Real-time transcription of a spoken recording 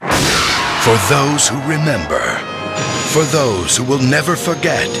For those who remember, for those who will never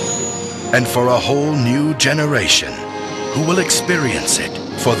forget, and for a whole new generation who will experience it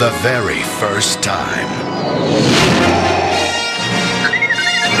for the very first time.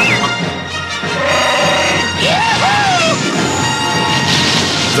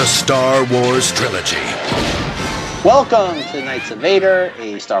 The Star Wars Trilogy. Welcome to the Knights of Vader,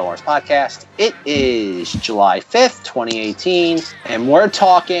 a Star Wars podcast. It is July 5th, 2018, and we're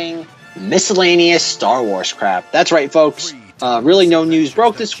talking miscellaneous Star Wars crap. That's right, folks. Really no news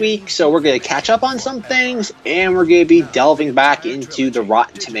broke this week, so we're going to catch up on some things, and we're going to be delving back into the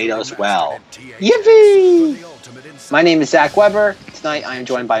Rotten Tomatoes well. Yippee! My name is Zach Weber. Tonight I am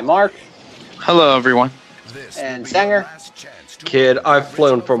joined by Mark. Hello, everyone. And Sanger. Kid, I've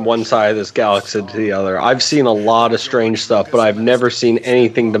flown from one side of this galaxy to the other. I've seen a lot of strange stuff, but I've never seen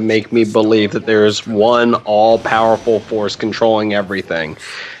anything to make me believe that there is one all-powerful force controlling everything.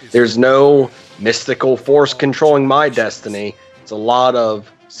 There's no mystical force controlling my destiny. It's a lot of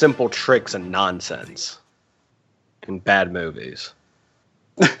simple tricks and nonsense in bad movies.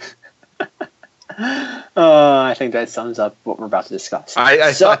 I think that sums up what we're about to discuss.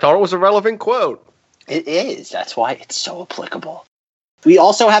 I thought it was a relevant quote. It is. That's why it's so applicable. We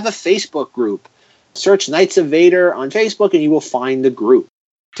also have a Facebook group. Search Knights of Vader on Facebook and you will find the group.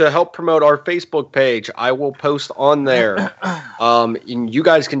 To help promote our Facebook page, I will post on there. And you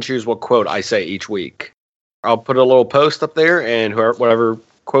guys can choose what quote I say each week. I'll put a little post up there, and whatever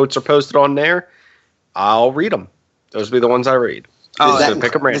quotes are posted on there, I'll read them. Those will be the ones I read.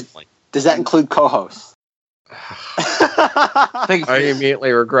 Pick them randomly. Does that include co-hosts? I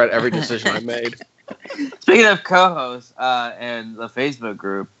immediately regret every decision I made. Speaking of co-hosts and the Facebook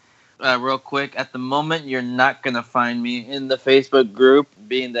group, real quick, at the moment, you're not going to find me in the Facebook group,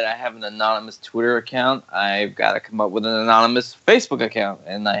 being that I have an anonymous Twitter account. I've got to come up with an anonymous Facebook account,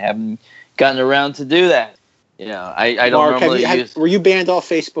 and I haven't gotten around to do that. You know, I don't Mark, normally use... Were you banned off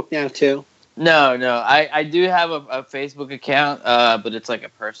Facebook now, too? No. I do have a Facebook account, but it's like a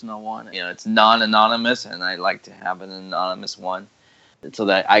personal one. You know, it's non-anonymous, and I like to have an anonymous one so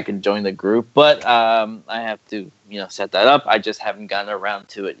that I can join the group. But I have to, set that up. I just haven't gotten around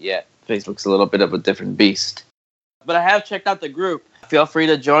to it yet. Facebook's a little bit of a different beast. But I have checked out the group. Feel free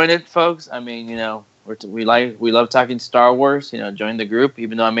to join it, folks. I mean, we love talking Star Wars. Join the group.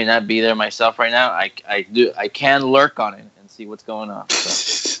 Even though I may not be there myself right now, I can lurk on it and see what's going on.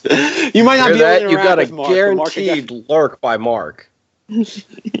 So. You might not be able to You got a Mark, guaranteed lurk by Mark.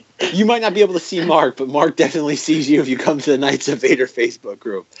 You might not be able to see Mark, but Mark definitely sees you if you come to the Knights of Vader Facebook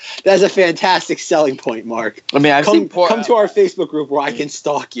group. That's a fantastic selling point, Mark. I mean, come to our Facebook group where I can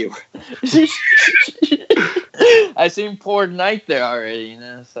stalk you. I've seen poor Knight there already,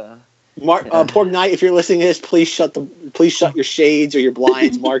 so. Mark, poor Knight, if you're listening to this, please shut your shades or your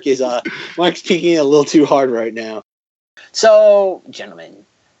blinds. Mark's peeking a little too hard right now. So, gentlemen,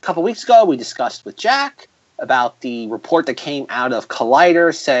 a couple weeks ago we discussed with Jack about the report that came out of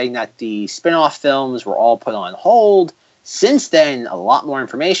Collider saying that the spin-off films were all put on hold. Since then, a lot more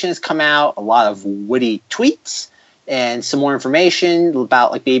information has come out, a lot of witty tweets, and some more information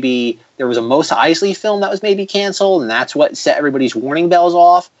about, like, maybe there was a Mos Eisley film that was maybe canceled, and that's what set everybody's warning bells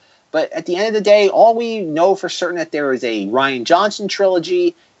off. But at the end of the day, all we know for certain that there is a Rian Johnson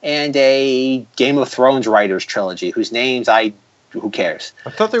trilogy and a Game of Thrones writers trilogy, whose names who cares? I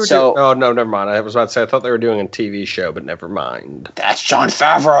thought they were doing... Oh, no, never mind. I was about to say, I thought they were doing a TV show, but never mind. That's Jon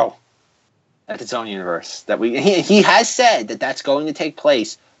Favreau. That's its own universe. He has said that that's going to take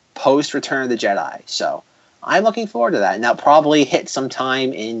place post Return of the Jedi. So I'm looking forward to that. And that'll probably hit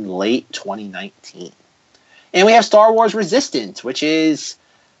sometime in late 2019. And we have Star Wars Resistance, which is...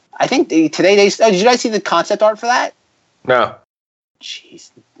 I think today did you guys see the concept art for that? No. Jeez,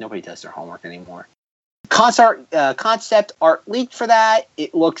 nobody does their homework anymore. Concept art leaked for that.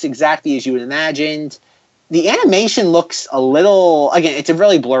 It looks exactly as you would imagined. The animation looks a little... Again, it's a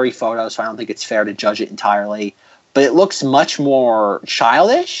really blurry photo, so I don't think it's fair to judge it entirely. But it looks much more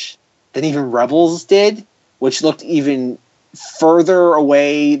childish than even Rebels did, which looked even further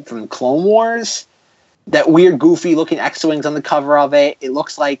away from Clone Wars. That weird, goofy-looking X-Wings on the cover of it. It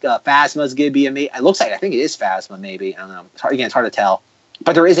looks like Phasma's going to be amazing. It looks like... I think it is Phasma, maybe. I don't know. It's hard to tell.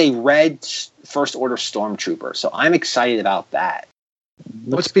 But there is a red First Order Stormtrooper, so I'm excited about that.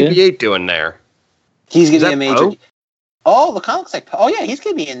 What's BB-8 doing there? He's going to be a major... Poe? Oh, the comic looks like... Oh, yeah, he's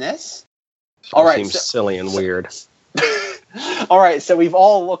going to be in this. All right, seems silly and weird. All right, so we've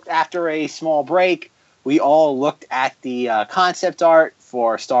all looked after a small break. We all looked at the concept art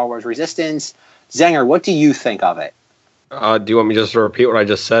for Star Wars Resistance. Zenger, what do you think of it? Do you want me just to repeat what I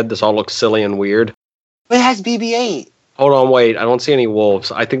just said? This all looks silly and weird. But it has BB-8. Hold on, wait. I don't see any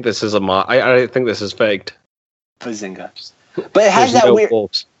wolves. I think this is I think this is faked. Bazinga. But it has There's that no weird.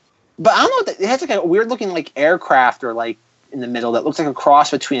 wolves. But I don't know. It has like a weird looking like aircraft or like in the middle that looks like a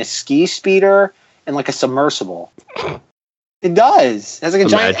cross between a ski speeder and like a submersible. It does. It has like a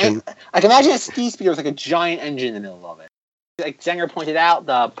giant. I can imagine a ski speeder with like a giant engine in the middle of it. Like Zenger pointed out,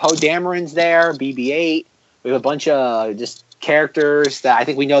 the Poe Dameron's there, BB-8. We have a bunch of just characters that I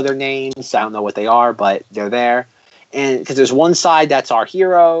think we know their names. I don't know what they are, but they're there. And because there's one side that's our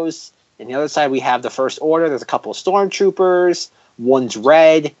heroes, and the other side we have the First Order. There's a couple of stormtroopers. One's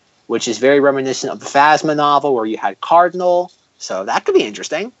red, which is very reminiscent of the Phasma novel where you had Cardinal. So that could be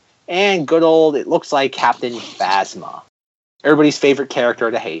interesting. And good old, it looks like Captain Phasma. Everybody's favorite character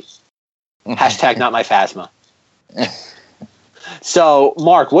to hate. Hashtag not my Phasma. So,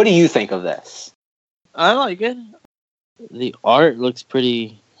 Mark, what do you think of this? I like it. The art looks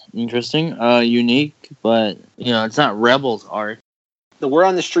pretty interesting, unique, but it's not Rebels art. The word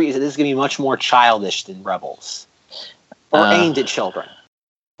on the street is that this is going to be much more childish than Rebels, or aimed at children.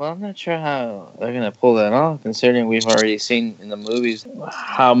 Well, I'm not sure how they're going to pull that off, considering we've already seen in the movies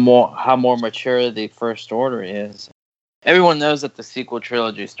how more mature the First Order is. Everyone knows that the sequel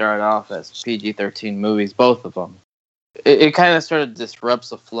trilogy started off as PG-13 movies, both of them. It kind of sort of disrupts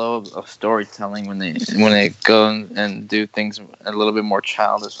the flow of storytelling when they go and do things a little bit more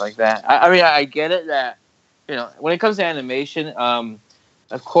childish like that. I mean, I get it that when it comes to animation,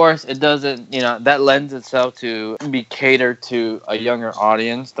 of course it doesn't that lends itself to be catered to a younger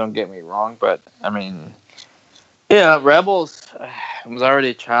audience. Don't get me wrong, but I mean, Rebels was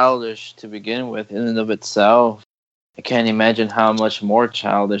already childish to begin with in and of itself. I can't imagine how much more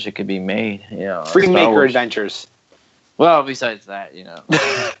childish it could be made. Freemaker Adventures. Well, besides that,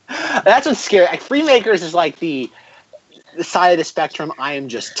 That's what's scary. Like, Freemakers is like the side of the spectrum I am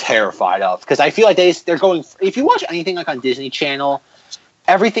just terrified of. Because I feel like they're going... If you watch anything like on Disney Channel,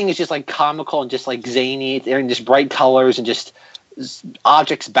 everything is just like comical and just like zany. They're in just bright colors and just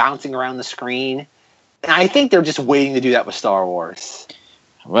objects bouncing around the screen. And I think they're just waiting to do that with Star Wars.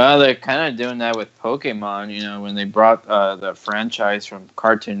 Well, they're kind of doing that with Pokemon, when they brought the franchise from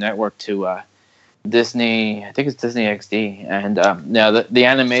Cartoon Network to... Disney, I think it's Disney XD, and the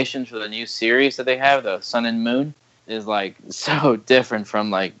animation for the new series that they have, the Sun and Moon, is like so different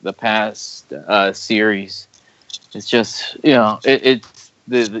from like the past series. It's just it's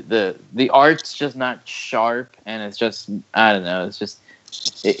the art's just not sharp, and it's just I don't know. It's just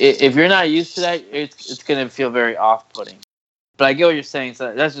if you're not used to that, it's gonna feel very off-putting. But I get what you're saying.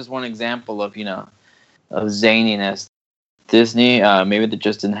 So that's just one example of of zaniness. Disney, maybe they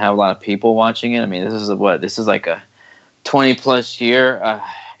just didn't have a lot of people watching it. I mean, this is like a 20+ year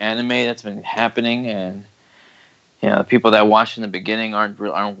anime that's been happening, and the people that watched in the beginning aren't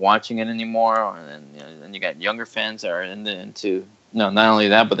watching it anymore. And you got younger fans that are into not only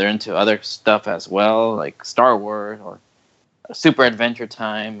that, but they're into other stuff as well, like Star Wars or Super Adventure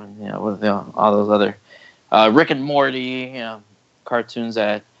Time, and all those other Rick and Morty, cartoons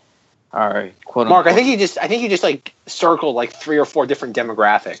that are quote unquote. Mark, I think you just like circled like 3 or 4 different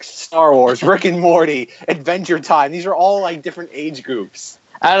demographics. Star Wars, Rick and Morty, Adventure Time. These are all like different age groups.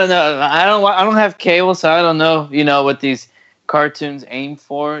 I don't know. I don't have cable, so I don't know. What these cartoons aim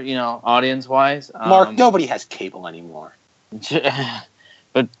for. Audience wise. Mark, nobody has cable anymore.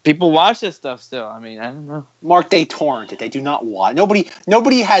 But people watch this stuff still. I mean, I don't know. Mark, they torrent it. They do not watch.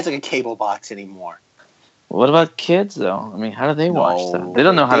 Nobody has like a cable box anymore. What about kids, though? I mean, how do they watch stuff? They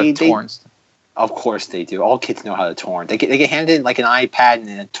don't know how to torrent stuff. Of course they do. All kids know how to torrent. They get handed like an iPad and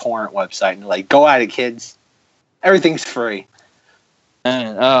a torrent website, and they're like, go at it, kids. Everything's free.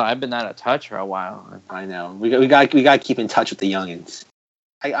 And, I've been out of touch for a while. I know. We got to keep in touch with the youngins.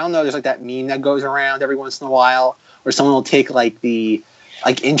 I don't know. There's like that meme that goes around every once in a while where someone will take like the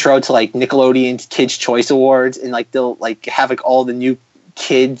intro to like Nickelodeon's Kids Choice Awards, and like they'll like have like all the new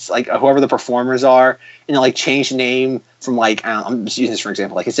kids, like whoever the performers are, and they'll like change the name from like I'm just using this for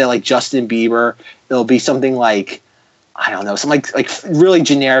example, like instead of like Justin Bieber, it'll be something like I don't know, some like really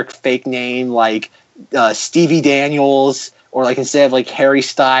generic fake name like Stevie Daniels, or like instead of like Harry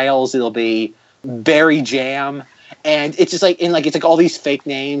Styles, it'll be Barry Jam. And it's just like it's like all these fake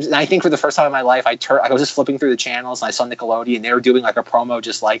names. And I think for the first time in my life, I was just flipping through the channels and I saw Nickelodeon, and they were doing like a promo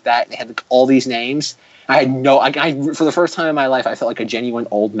just like that. And they had like all these names. I had for the first time in my life, I felt like a genuine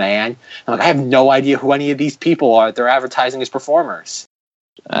old man. I'm like, I have no idea who any of these people are. They're advertising as performers.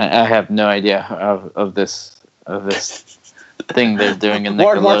 I have no idea of this thing they're doing in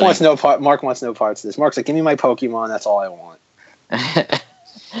Nickelodeon. Mark wants no parts of this. Mark's like, give me my Pokemon. That's all I want.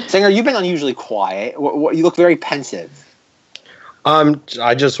 Singer, you've been unusually quiet. You look very pensive.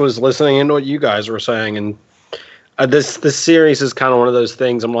 I just was listening into what you guys were saying, and This series is kind of one of those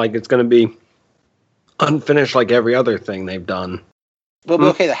things. I'm like, it's going to be unfinished like every other thing they've done. But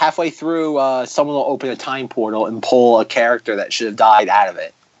okay, halfway through, someone will open a time portal and pull a character that should have died out of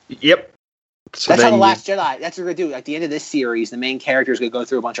it. Yep. So that's how The Last Jedi. That's what we're gonna do. At the end of this series, the main character is gonna go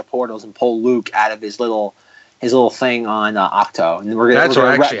through a bunch of portals and pull Luke out of his little thing on Octo. And that's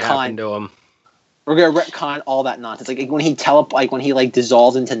what actually happened to him. We're gonna retcon all that nonsense. Like when he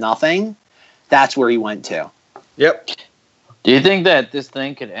dissolves into nothing, that's where he went to. Yep. Do you think that this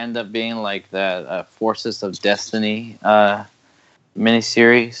thing could end up being like that Forces of Destiny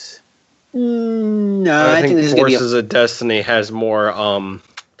miniseries? No, I think this Forces of Destiny has more.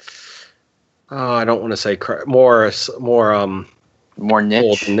 I don't want to say more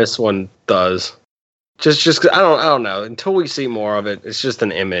niche than this one does. Just I don't know. Until we see more of it, it's just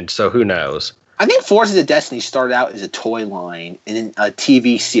an image. So who knows? I think Forces of Destiny started out as a toy line, and then a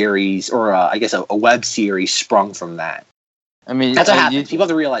TV series, or I guess a web series, sprung from that. I mean, that's what happens. People have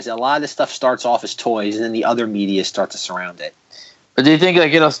to realize that a lot of this stuff starts off as toys, and then the other media starts to surround it. But do you think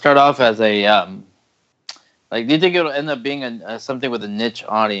like it'll start off as a do you think it'll end up being something with a niche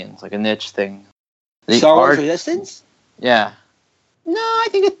audience, like a niche thing? Star Wars Resistance? Yeah. No, I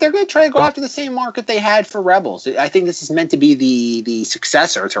think they're going to try to go after the same market they had for Rebels. I think this is meant to be the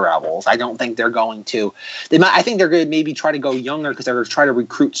successor to Rebels. I don't think they're going to. I think they're going to maybe try to go younger because they're going to try to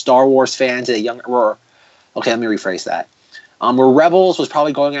recruit Star Wars fans at a younger. Okay, let me rephrase that. Where Rebels was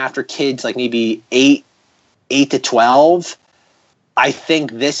probably going after kids like maybe 8 to 12. I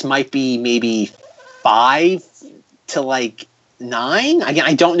think this might be maybe 5 to like 9. Again,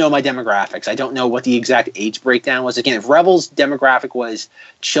 I don't know my demographics. I don't know what the exact age breakdown was. Again, if Rebels' demographic was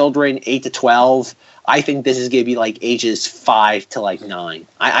children 8 to 12, I think this is going to be like ages 5 to like 9.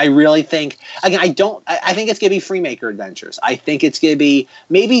 I really think. Again, I think it's going to be Freemaker Adventures. I think it's going to be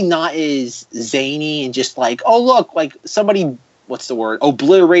maybe not as zany and just like, oh look, like somebody. What's the word?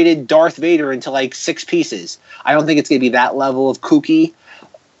 Obliterated Darth Vader into like 6 pieces. I don't think it's going to be that level of kooky,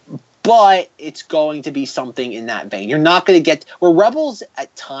 but it's going to be something in that vein. You're not going to get where Rebels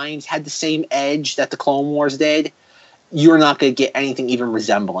at times had the same edge that the Clone Wars did. You're not going to get anything even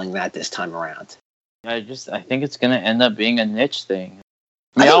resembling that this time around. I think it's going to end up being a niche thing.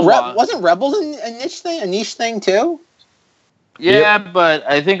 Wasn't Rebels a niche thing too? Yeah, yep. But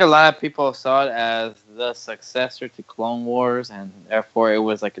I think a lot of people saw it as the successor to Clone Wars, and therefore it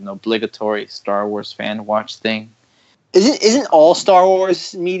was like an obligatory Star Wars fan watch thing. Isn't all Star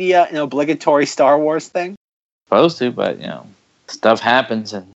Wars media an obligatory Star Wars thing? Supposed to, but stuff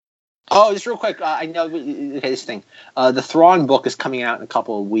happens. And just real quick, I know. Okay, this thing, the Thrawn book is coming out in a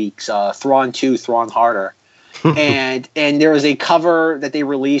couple of weeks. Thrawn 2, Thrawn Harder, and there was a cover that they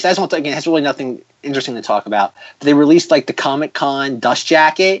released. I just want to, again, it has really nothing interesting to talk about. But they released like the Comic-Con dust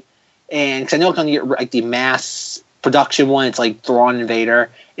jacket, and because I know it's going to get like the mass production one, it's like Thrawn and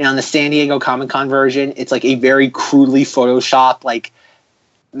Vader, and on the San Diego Comic-Con version, it's like a very crudely photoshopped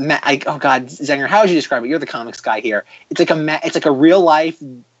oh god, Zenger, how would you describe it? You're the comics guy here. It's like a real life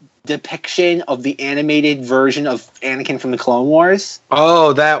depiction of the animated version of Anakin from the Clone Wars.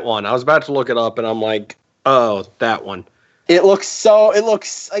 Oh, that one. I was about to look it up, and I'm like, oh, that one. It looks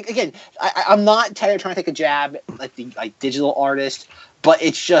like, again, I'm not trying to take a jab at the digital artist, but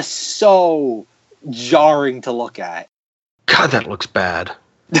it's just so jarring to look at. God, that looks bad.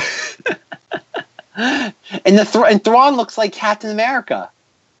 and Thrawn looks like Captain America.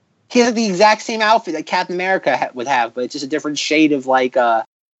 He has the exact same outfit that Captain America would have, but it's just a different shade of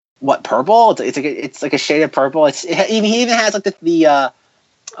purple. It's like a shade of purple. He even has like the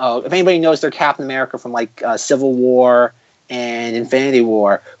if anybody knows their Captain America from like Civil War and Infinity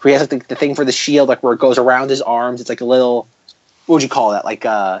War, where he has like the thing for the shield, like where it goes around his arms. It's like a little, what would you call that? Like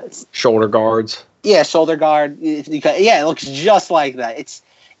shoulder guards. Yeah, shoulder guard. Yeah, it looks just like that.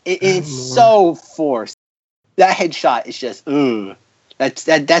 It's so forced. That headshot is just That's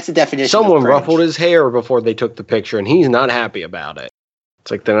the definition. Someone ruffled his hair before they took the picture, and he's not happy about it. It's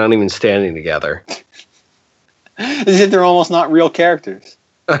like they're not even standing together. As if they're almost not real characters.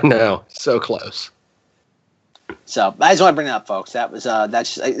 I know, so close. So I just want to bring that up, folks. That was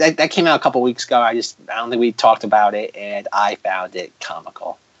that came out a couple weeks ago. I don't think we talked about it, and I found it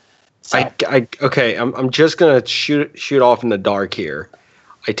comical. So. I'm just gonna shoot off in the dark here.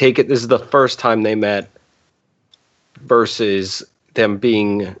 I take it this is the first time they met versus them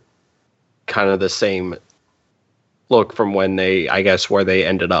being kind of the same look from when where they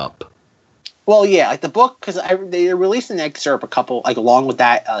ended up. Well, yeah, like the book, because they released an excerpt along with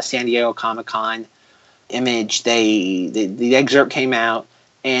that San Diego Comic-Con image. The excerpt came out,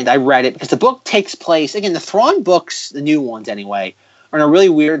 and I read it because the book takes place, again, the Thrawn books, the new ones anyway, are in a really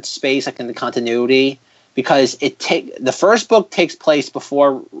weird space, like in the continuity, because the first book takes place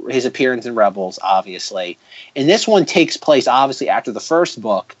before his appearance in Rebels, obviously, and this one takes place obviously after the first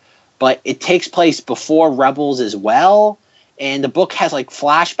book, but it takes place before Rebels as well. And the book has like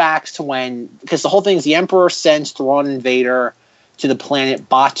flashbacks to because the whole thing is the Emperor sends Thrawn and Vader to the planet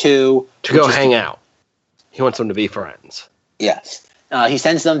Batu to go hang out. He wants them to be friends. Yes, he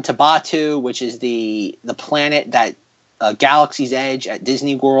sends them to Batu, which is the planet that Galaxy's Edge at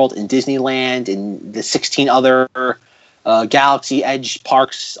Disney World and Disneyland and the 16 other Galaxy Edge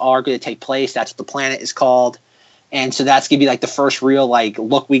parks are going to take place. That's what the planet is called. And so that's going to be like the first real like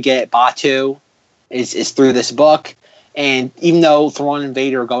look we get at Batu is through this book. And even though Thrawn and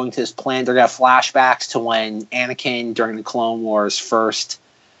Vader are going to this planet, they're going to have flashbacks to when Anakin during the Clone Wars first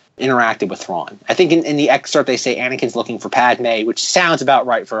interacted with Thrawn. I think in the excerpt they say Anakin's looking for Padme, which sounds about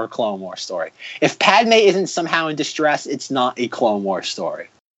right for a Clone Wars story. If Padme isn't somehow in distress, it's not a Clone Wars story.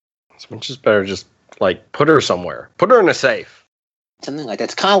 So it's just better just like put her somewhere. Put her in a safe. Something like that.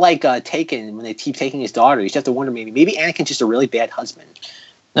 It's kind of like Taken when they keep taking his daughter. You just have to wonder maybe Anakin's just a really bad husband.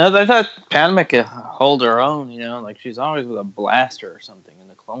 No, I thought Padme could hold her own, like she's always with a blaster or something in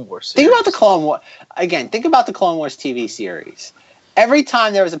the Clone Wars series. Think about the Clone Wars. Again, think about the Clone Wars TV series. Every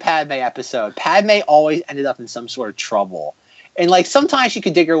time there was a Padme episode, Padme always ended up in some sort of trouble. And like sometimes she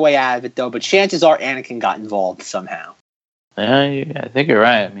could dig her way out of it though, but chances are Anakin got involved somehow. Yeah, I think you're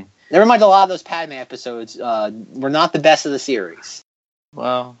right. I mean, never mind, a lot of those Padme episodes were not the best of the series.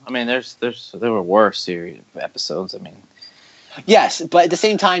 Well, I mean, there were worse series episodes. I mean, yes, but at the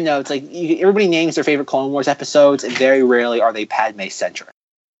same time, though, it's like everybody names their favorite Clone Wars episodes, and very rarely are they Padme centric.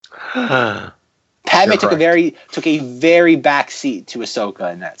 Padme took a very back seat to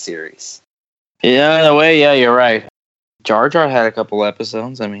Ahsoka in that series. Yeah, in a way, yeah, you're right. Jar Jar had a couple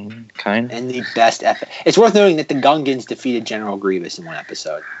episodes. I mean, kind of. And the best episode. It's worth noting that the Gungans defeated General Grievous in one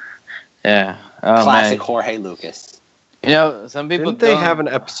episode. Yeah, classic Jorge Lucas. Some people didn't they have an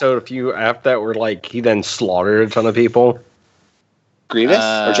episode a few after that where like he then slaughtered a ton of people? Grievous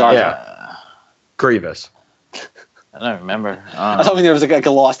or Jar Jar? Yeah. Grievous. I don't remember. I thought there was like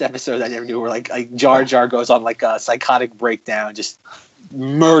a lost episode I never knew where like Jar Jar goes on like a psychotic breakdown, just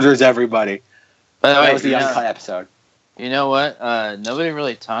murders everybody. That was the uncut episode. You know what? Nobody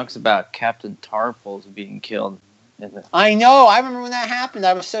really talks about Captain Tarpals being killed. I know. I remember when that happened.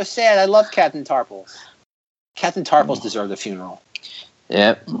 I was so sad. I loved Captain Tarpals. Captain Tarpals deserved a funeral.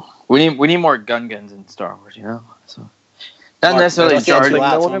 Yep. We need more Gungans in Star Wars, So not necessarily Jar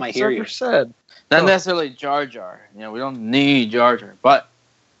Jar. Not necessarily Jar Jar. We don't need Jar Jar, but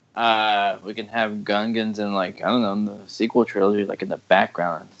we can have Gungans in in the sequel trilogy, like in the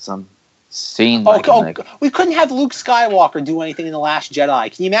background, some scene. We couldn't have Luke Skywalker do anything in The Last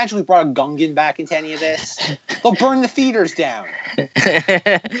Jedi. Can you imagine we brought a Gungan back into any of this? They'll burn the theaters down.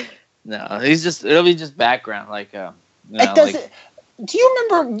 No, it'll be just background, do you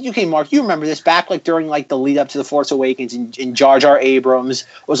remember? Okay, Mark, you remember this back during the lead up to The Force Awakens, and Jar Jar Abrams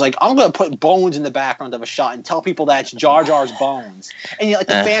was like, "I'm going to put bones in the background of a shot and tell people that's Jar Jar's bones," and the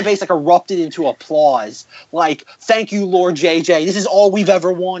fan base erupted into applause, "Thank you, Lord JJ. This is all we've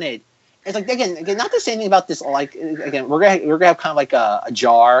ever wanted." It's again, not the same thing about this. Again, we're gonna have kind of a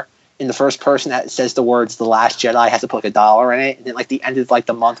jar in the first person that says the words "The Last Jedi" has to put $1 in it, and then the end of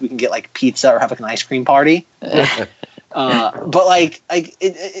the month we can get pizza or have an ice cream party. But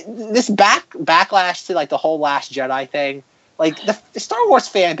this backlash to the whole Last Jedi thing, the Star Wars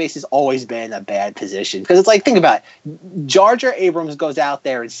fan base has always been in a bad position because it's think about it. Jar Jar Abrams goes out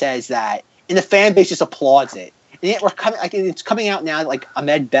there and says that, and the fan base just applauds it. And yet we're coming it's coming out now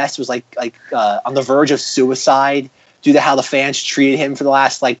Ahmed Best was on the verge of suicide due to how the fans treated him for the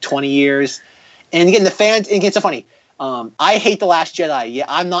last 20 years. And again, the fans, and it's so funny. I hate The Last Jedi. Yeah,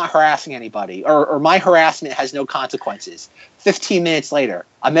 I'm not harassing anybody, or my harassment has no consequences. 15 minutes later,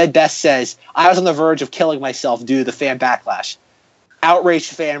 Ahmed Best says, "I was on the verge of killing myself due to the fan backlash." Outraged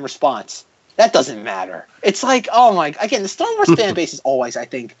fan response. That doesn't matter. It's oh my, again, the Star Wars fan base is always, I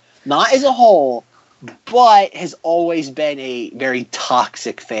think, not as a whole, but has always been a very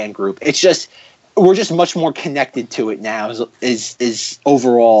toxic fan group. It's just, we're just much more connected to it now is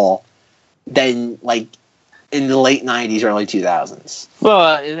overall than in the late 90s, early 2000s.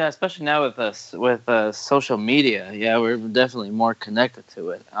 Well, especially now with social media, yeah, we're definitely more connected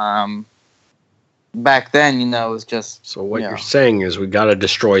to it. Back then, it was just... So what you're saying is we got to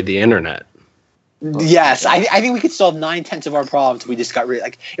destroy the internet. Yes, I think we could solve 9/10 of our problems if we just got rid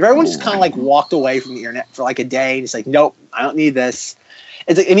if everyone just kind of walked away from the internet for a day and it's nope, I don't need this.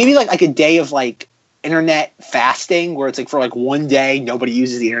 It's maybe a day of internet fasting where it's for one day nobody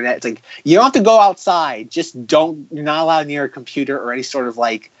uses the internet. It's you don't have to go outside, just you're not allowed near a computer or any sort of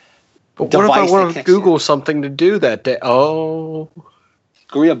But what if I want to Google something to do that day? Oh.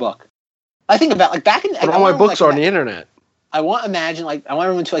 Go read a book. I think about like back in. But all my books are on the internet. I want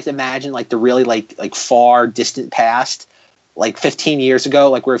everyone to imagine the really like far distant past, like 15 years ago,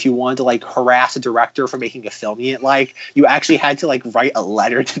 like where if you wanted to like harass a director for making a film you actually had to like write a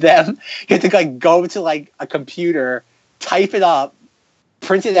letter to them. You had to like go to like a computer, type it up,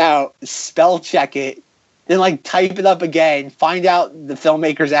 print it out, spell check it, then like type it up again, find out the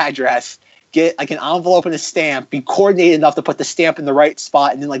filmmaker's address, get like an envelope and a stamp, be coordinated enough to put the stamp in the right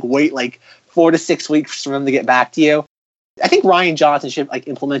spot, and then like wait like 4 to 6 weeks for them to get back to you. I think Rian Johnson should like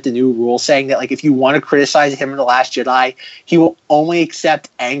implement a new rule saying that like if you want to criticize him in The Last Jedi, he will only accept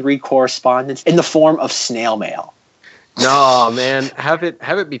angry correspondence in the form of snail mail. No, man, have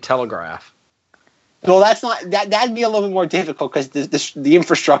it be telegraph. Well, that's not that'd be a little bit more difficult because the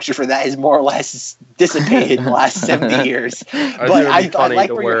infrastructure for that is more or less dissipated in the last 70 years. But I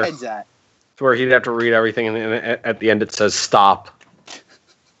like where your head's at. To where he'd have to read everything, and at the end it says stop.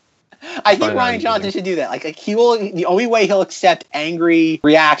 I think Rian Johnson should do that. Like he will. The only way he'll accept angry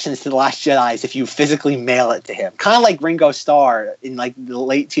reactions to The Last Jedi is if you physically mail it to him. Kind of like Ringo Starr in like the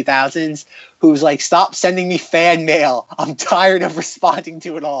late 2000s, who's like, "Stop sending me fan mail. I'm tired of responding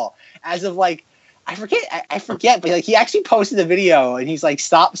to it all." As of like, I forget, but like he actually posted a video and he's like,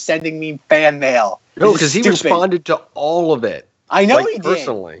 "Stop sending me fan mail." No, because he responded to all of it. I know like, he did.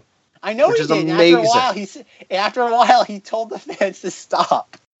 Personally. I know he did. Amazing. After a while, he told the fans to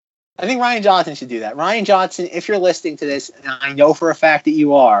stop. I think Rian Johnson should do that. Rian Johnson, if you're listening to this, and I know for a fact that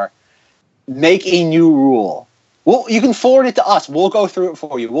you are, make a new rule. Well, you can forward it to us. We'll go through it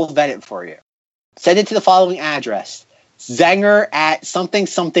for you. We'll vet it for you. Send it to the following address. Zenger at something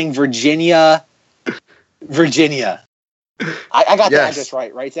Virginia. Virginia. I got the address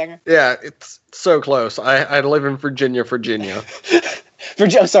right, Zenger? Yeah, it's so close. I live in Virginia.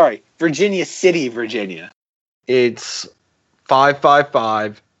 I'm sorry, Virginia City, Virginia. It's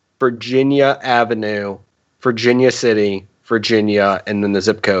 555 Virginia Avenue, Virginia City, Virginia, and then the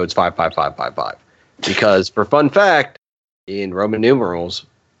zip code's 55555. Because, for fun fact, in Roman numerals,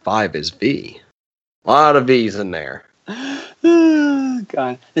 5 is V. A lot of V's in there.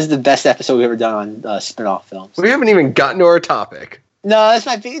 God, this is the best episode we've ever done on spin-off films. We haven't even gotten to our topic. No, this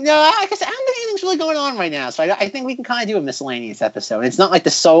might be... No, I guess I don't think anything's really going on right now, so I think we can kind of do a miscellaneous episode. It's not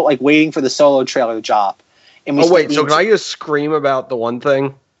like waiting for the Solo trailer to drop. And so can I just scream about the one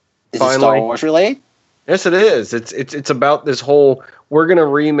thing? Is it Star Wars related? Yes, it is. It's about this whole, we're going to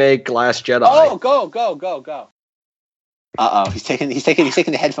remake Last Jedi. Oh, go. Uh-oh, he's taking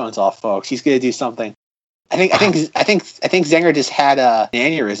the headphones off, folks. He's going to do something. I think Zenger just had an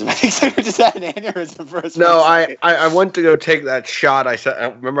aneurysm. I think Zenger just had an aneurysm for his No, I went to go take that shot. I said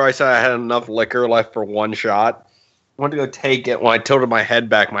I had enough liquor left for one shot. I went to go take it. When I tilted my head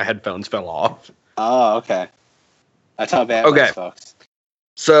back, my headphones fell off. Oh, okay. That's how bad it was, folks.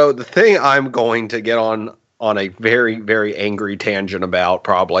 So the thing I'm going to get on a very, very angry tangent about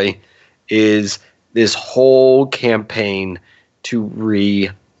probably is this whole campaign to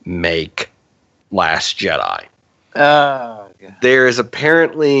remake Last Jedi. Oh, God. There is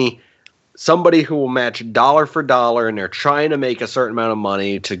apparently somebody who will match dollar for dollar, and they're trying to make a certain amount of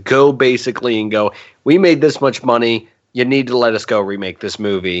money to go basically and go, we made this much money, you need to let us go remake this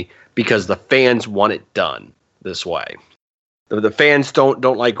movie because the fans want it done this way. The fans don't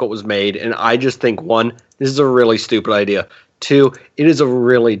like what was made, and I just think, 1, this is a really stupid idea. 2, it is a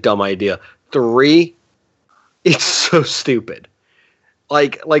really dumb idea. 3, it's so stupid.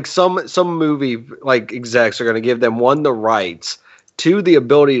 Like some movie like execs are going to give them 1, the rights, 2, the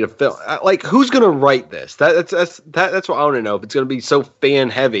ability to film. Like, who's going to write this? That's what I want to know. If it's going to be so fan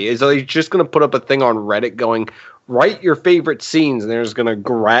heavy, is they just going to put up a thing on Reddit going, write your favorite scenes, and they're just going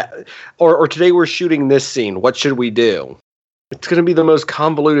to or today we're shooting this scene. What should we do? It's going to be the most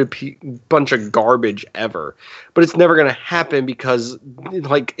convoluted bunch of garbage ever. But it's never going to happen because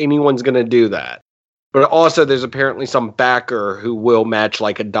like anyone's going to do that. But also there's apparently some backer who will match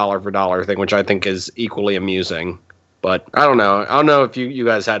like a dollar for dollar thing, which I think is equally amusing. But I don't know. I don't know if you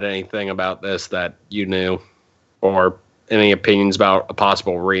guys had anything about this that you knew or any opinions about a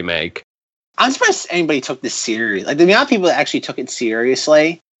possible remake. I'm surprised anybody took this serious. Like the amount of people that actually took it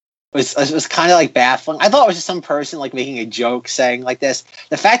seriously was kind of like baffling. I thought it was just some person like making a joke saying like this.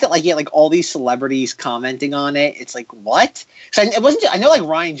 The fact that like all these celebrities commenting on it, it's like what? So it wasn't. I know like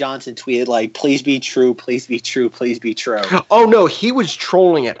Rian Johnson tweeted like, "Please be true, please be true, please be true." Oh no, he was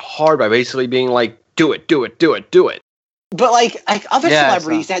trolling it hard by basically being like, "Do it, do it, do it, do it." But like other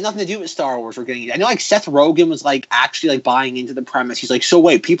celebrities that had nothing to do with Star Wars were getting it. I know like Seth Rogen was like actually like buying into the premise. He's like, so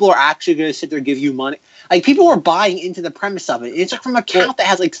wait, people are actually going to sit there and give you money? Like people were buying into the premise of it. It's like from an account that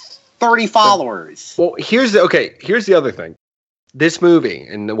has like 30 followers. Well, here's the other thing. This movie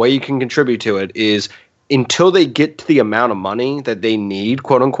and the way you can contribute to it is until they get to the amount of money that they need,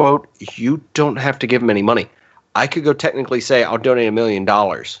 quote unquote, you don't have to give them any money. I could go technically say I'll donate $1 million.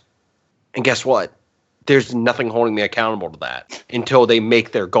 And guess what? There's nothing holding me accountable to that until they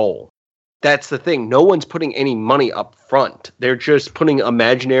make their goal. That's the thing. No one's putting any money up front. They're just putting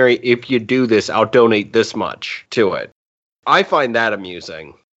imaginary, if you do this, I'll donate this much to it. I find that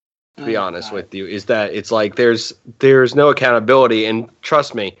amusing. To be honest with you, is that it's like there's no accountability, and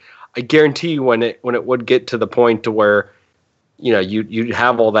trust me, I guarantee you when it would get to the point to where, you know, you'd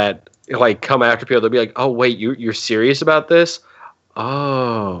have all that like come after people, they'll be like, oh wait, you're serious about this?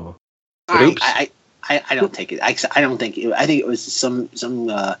 Oh, oops. I don't take it. I don't think it, I think it was some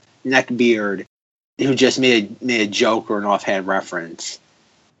neckbeard who just made a joke or an offhand reference,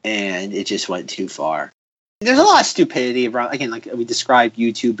 and it just went too far. There's a lot of stupidity around, again, like we described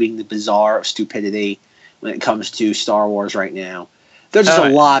YouTube being the bazaar of stupidity when it comes to Star Wars right now. There's just a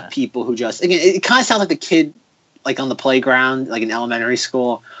lot of people who just, again, it kind of sounds like the kid like on the playground, like in elementary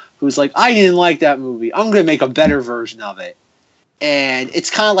school, who's like, I didn't like that movie. I'm going to make a better version of it. And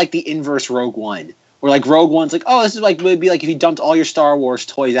it's kind of like the inverse Rogue One, where like Rogue One's like, oh, this is like, would be like if you dumped all your Star Wars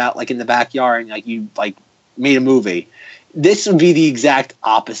toys out like in the backyard and like you like made a movie. This would be the exact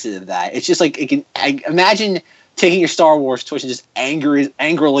opposite of that. It's just like imagine taking your Star Wars toys and just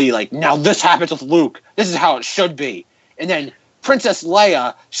angrily like, now this happens with Luke. This is how it should be. And then Princess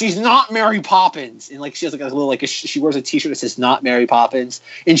Leia, she's not Mary Poppins, and like she has like a little like she wears a T-shirt that says "Not Mary Poppins,"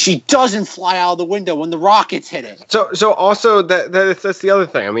 and she doesn't fly out of the window when the rockets hit it. So also that's the other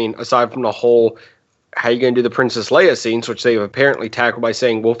thing. I mean, aside from the whole how you going to do the Princess Leia scenes, which they've apparently tackled by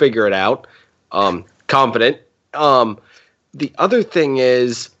saying we'll figure it out, confident. The other thing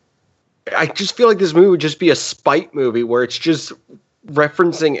is, I just feel like this movie would just be a spite movie where it's just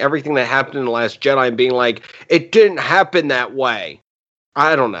referencing everything that happened in The Last Jedi and being like, it didn't happen that way.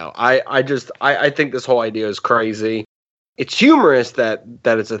 I don't know. I think this whole idea is crazy. It's humorous that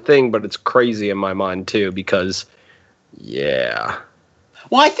it's a thing, but it's crazy in my mind too, because yeah.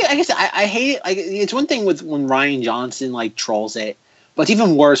 Well, I guess I hate it. Like, it's one thing with when Rian Johnson like trolls it, but it's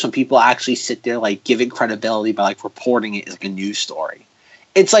even worse when people actually sit there like give it credibility by like reporting it as like a news story.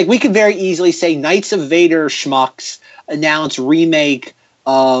 It's like we could very easily say Knights of Vader schmucks announce remake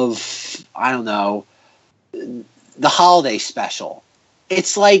of, I don't know, the holiday special.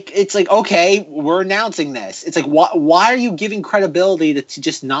 It's like okay, we're announcing this. It's like why are you giving credibility to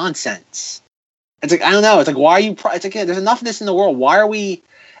just nonsense? It's like, I don't know. It's like, why are you? It's like, yeah, there's enough of this in the world. Why are we?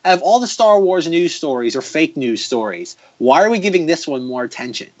 Out of all the Star Wars news stories or fake news stories, why are we giving this one more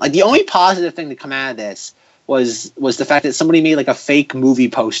attention? Like, the only positive thing to come out of this was the fact that somebody made like a fake movie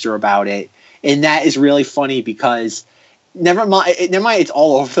poster about it, and that is really funny because never mind, it's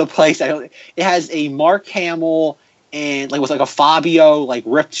all over the place. It has a Mark Hamill and like with like a Fabio like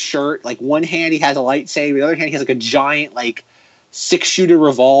ripped shirt. Like one hand he has a lightsaber, the other hand he has like a giant like 6-shooter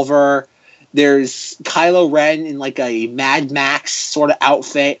revolver. There's Kylo Ren in like a Mad Max sort of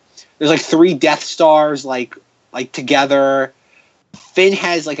outfit. There's like 3 Death Stars like together. Finn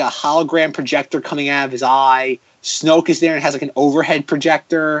has like a hologram projector coming out of his eye. Snoke is there and has like an overhead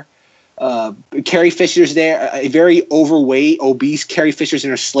projector. Carrie Fisher's there, a very overweight, obese Carrie Fisher's in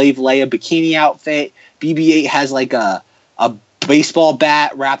her Slave Leia bikini outfit. BB-8 has like a baseball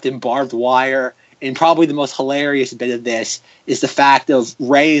bat wrapped in barbed wire. And probably the most hilarious bit of this is the fact of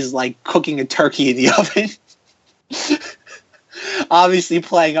Rey's like cooking a turkey in the oven. Obviously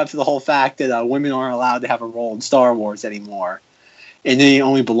playing up to the whole fact that women aren't allowed to have a role in Star Wars anymore. And they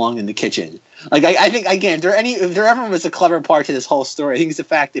only belong in the kitchen. Like, I think, again, if there ever was a clever part to this whole story, I think it's the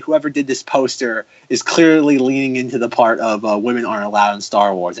fact that whoever did this poster is clearly leaning into the part of women aren't allowed in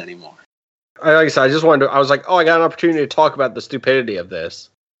Star Wars anymore. Like I said, I was like, oh, I got an opportunity to talk about the stupidity of this.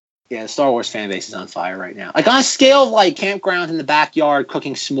 Yeah, the Star Wars fan base is on fire right now. Like, on a scale of, like, campgrounds in the backyard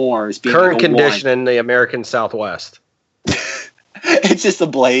cooking s'mores. Being current like condition in the American Southwest. It's just a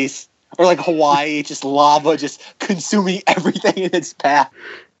blaze. Or, like, Hawaii, just lava just consuming everything in its path.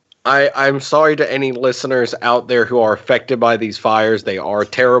 I'm sorry to any listeners out there who are affected by these fires. They are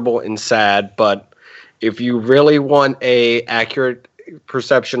terrible and sad, but if you really want a accurate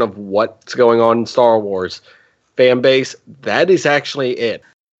perception of what's going on in Star Wars fan base, that is actually it.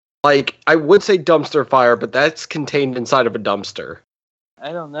 Like, I would say dumpster fire, but that's contained inside of a dumpster.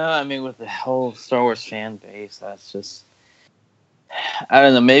 I don't know. I mean, with the whole Star Wars fan base, that's just... I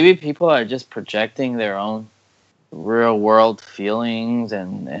don't know. Maybe people are just projecting their own real-world feelings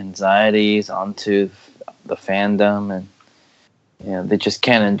and anxieties onto the fandom, and you know, they just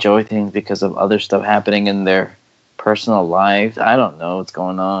can't enjoy things because of other stuff happening in their personal lives. I don't know what's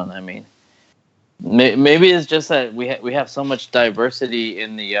going on. I mean, maybe it's just that we have so much diversity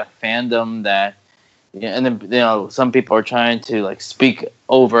in the fandom that, and then some people are trying to like speak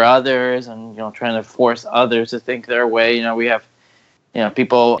over others and trying to force others to think their way. We have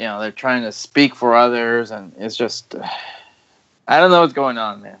people they're trying to speak for others, and it's just I don't know what's going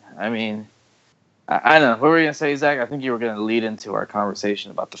on, man. I mean, I don't know. What were you gonna say, Zach? I think you were gonna lead into our conversation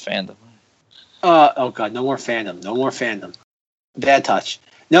about the fandom. Oh god, no more fandom. No more fandom. Bad touch.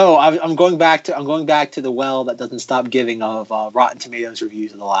 No, I'm going back to the well that doesn't stop giving of Rotten Tomatoes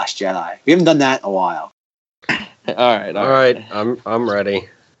reviews of The Last Jedi. We haven't done that in a while. All right. I'm ready.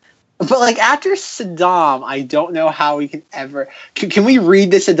 But like after Saddam, I don't know how we can ever. Can we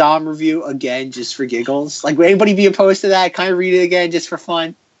read the Saddam review again just for giggles? Like, would anybody be opposed to that? Can I read it again just for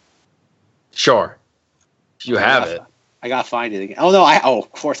fun? Sure. You have it. I gotta find it again. Oh no!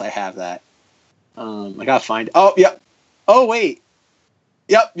 Of course I have that. I gotta find it. Oh yep. Oh wait.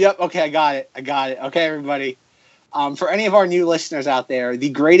 Yep. Okay, I got it. Okay, everybody. For any of our new listeners out there, the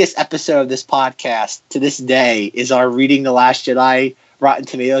greatest episode of this podcast to this day is our Reading the Last Jedi Rotten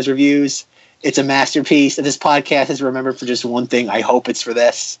Tomatoes reviews. It's a masterpiece. And this podcast is remembered for just one thing. I hope it's for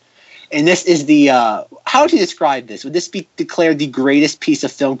this. And this is the, how would you describe this? Would this be declared the greatest piece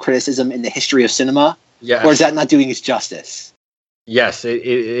of film criticism in the history of cinema? Yes. Or is that not doing its justice? Yes, it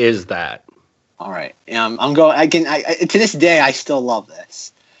is that. All right. To this day, I still love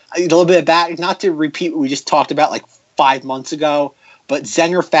this. A little bit of back, not to repeat what we just talked about like 5 months ago, but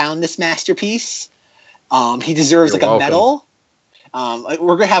Zenger found this masterpiece. He deserves a medal. We're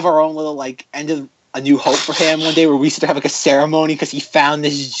going to have our own little like end of A New Hope for him one day where we sort of have like a ceremony because he found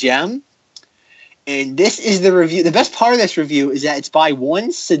this gem. And this is the review. The best part of this review is that it's by one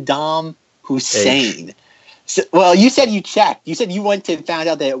Saddam Hussein. So, well, you said you checked. You said you went to found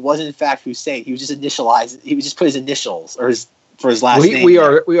out that it wasn't in fact Hussein. He was just initialized. He would just put his initials for his last name. We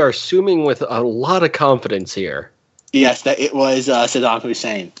are assuming with a lot of confidence here. Yes, that it was Saddam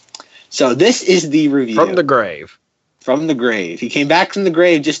Hussein. So this is the review from the grave. From the grave. He came back from the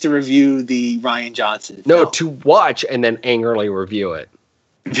grave just to review the Rian Johnson film. No, to watch and then angrily review it.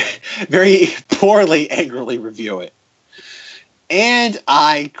 Very poorly angrily review it. And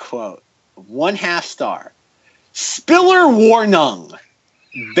I quote, 1/2 star. Spiller Warnung.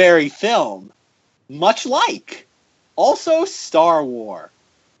 Very film. Much like. Also Star War.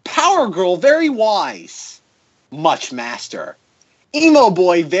 Power Girl very wise. Much master. Emo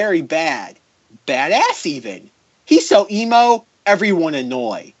Boy very bad. Badass even. He's so emo, everyone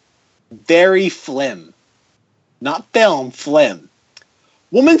annoy. Very flim. Not film, flim.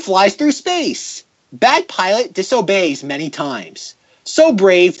 Woman flies through space. Bad pilot disobeys many times. So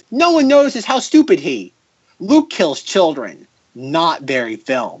brave, no one notices how stupid he. Luke kills children. Not very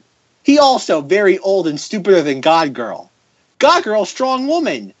film. He also very old and stupider than God Girl. God Girl, strong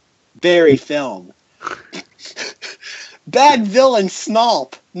woman. Very film. Bad villain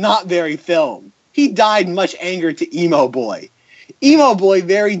Snalp. Not very film. He died much anger to Emo Boy. Emo Boy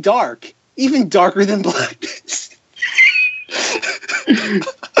very dark. Even darker than blackness.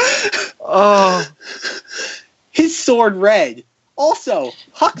 Oh. His sword red. Also,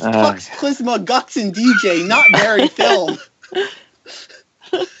 Hux, Pux, Plisma, Gux, and DJ, not very film.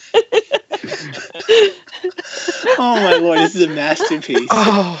 Oh my lord, this is a masterpiece.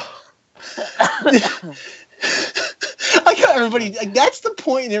 Oh. I got everybody. Like, that's the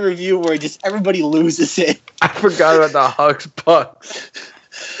point in the review where just everybody loses it. I forgot about the Hux Pucks.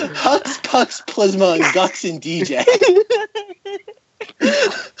 Hux, Pux, Plisma, and Gux, and DJ.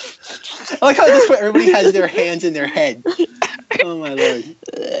 I like how at this point everybody has their hands in their head. Oh my lord.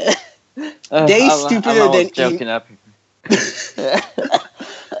 They stupider than joking up.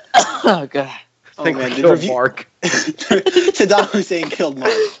 Oh god. I think we killed Mark. Saddam Hussein killed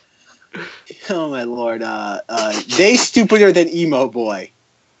Mark. Oh my lord. They stupider than Emo Boy.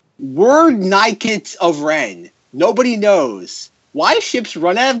 Word Nikits of Ren. Nobody knows. Why ships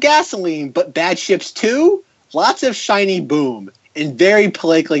run out of gasoline, but bad ships too? Lots of shiny boom. And very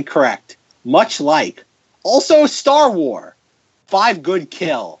politically correct. Much like. Also Star War. 5 good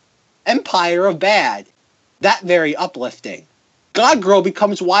kill. Empire of bad. That very uplifting. God Girl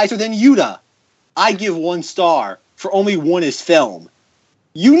becomes wiser than Yuta. I give 1 star, for only 1 is film.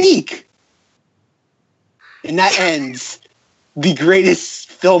 Unique. And that ends the greatest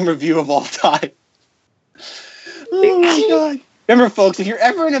film review of all time. Oh my god. Remember, folks, if you're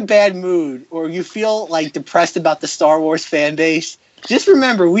ever in a bad mood or you feel like depressed about the Star Wars fan base, just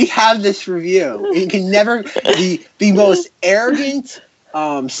remember we have this review. It can never be the most arrogant,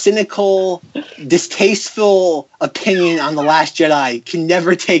 cynical, distasteful opinion on The Last Jedi can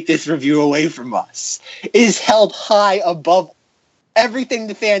never take this review away from us. It is held high above everything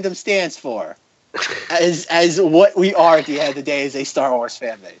the fandom stands for, as what we are at the end of the day as a Star Wars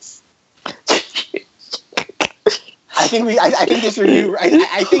fan base. I think this review.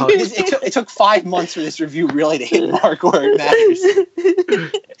 I think it took 5 months for this review really to hit Mark where it matters.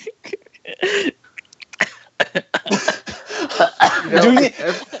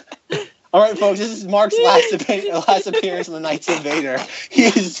 All right, folks. This is Mark's last appearance on the Knights of Vader.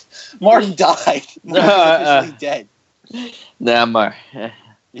 Mark died. Mark is officially dead. Nah, Mark.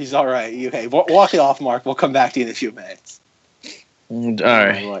 He's all right. Okay, walk it off, Mark. We'll come back to you in a few minutes. All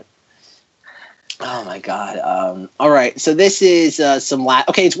right. Oh my God. All right. So this is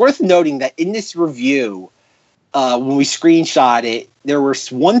okay. It's worth noting that in this review, when we screenshot it, there were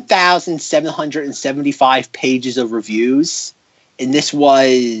 1,775 pages of reviews, and this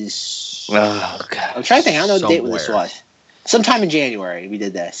was. Oh God. I'm trying to think. I don't know the date when this was. Sometime in January we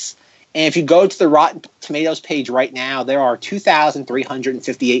did this. And if you go to the Rotten Tomatoes page right now, there are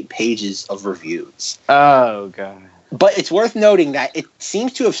 2,358 pages of reviews. Oh God. But it's worth noting that it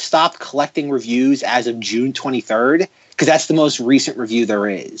seems to have stopped collecting reviews as of June 23rd, because that's the most recent review there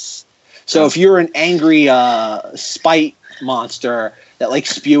is. So if you're an angry spite monster that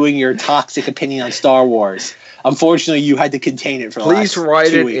likes spewing your toxic opinion on Star Wars, unfortunately you had to contain it for the last 2 weeks. Please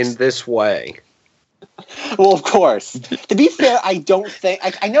write it in this way. Well, of course. To be fair, I don't think...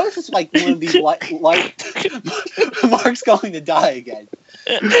 I know this is like one of these... Mark's going to die again.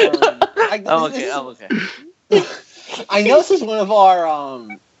 I'm okay. I know this is one of our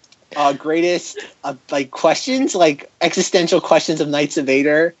greatest questions, like existential questions of Knights of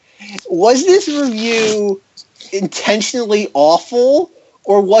Vader. Was this review intentionally awful,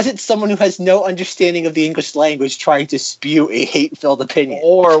 or was it someone who has no understanding of the English language trying to spew a hate-filled opinion?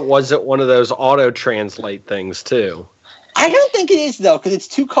 Or was it one of those auto-translate things, too? I don't think it is, though, because it's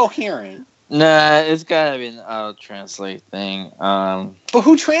too coherent. Nah, it's gotta be an auto-translate thing. But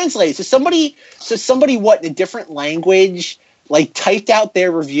who translates? So somebody what, in a different language, like, typed out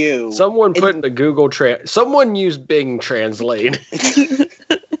their review. Someone put into Google someone used Bing Translate.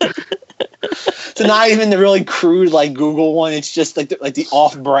 So not even the really crude, like, Google one. It's just, like the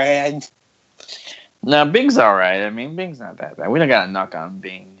off-brand. No, Bing's all right. I mean, Bing's not that bad. We don't got to knock on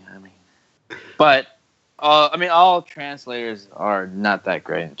Bing. But all translators are not that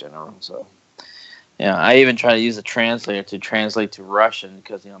great in general. So, yeah, I even try to use a translator to translate to Russian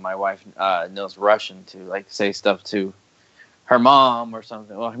because my wife knows Russian to say stuff to her mom or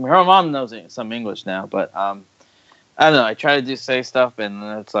something. Well, her mom knows some English now, but I don't know. I try to say stuff, and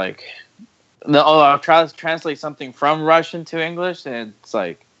it's like, I'll try to translate something from Russian to English, and it's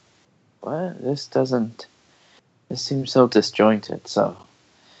like, what? This seems so disjointed. So,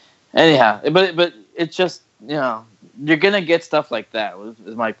 anyhow, but it's just, you're gonna get stuff like that.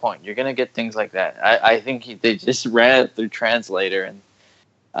 Is my point. You're gonna get things like that. I think they just ran it through translator, and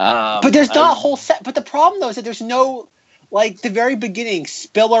but there's not a whole set. But the problem though is that there's no, like, the very beginning,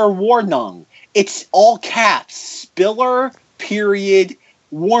 Spiller Warnung. It's all caps. Spiller period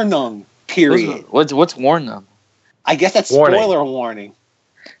Warnung period. What's Warnung? I guess that's spoiler warning.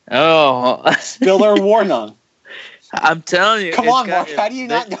 Oh, Spiller Warnung. I'm telling you. Come on, Mark. How do you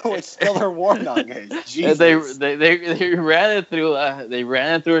not know what Spiller Warnung is? Jesus. They ran it through. They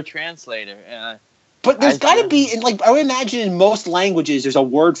ran it through a translator. But there's got to be, I would imagine in most languages there's a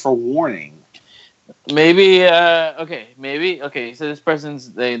word for warning. Maybe. Okay. So this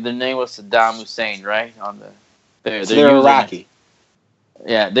person's their name was Saddam Hussein, right? They're Iraqi.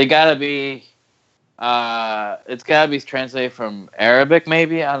 Yeah, they gotta be. It's gotta be translated from Arabic,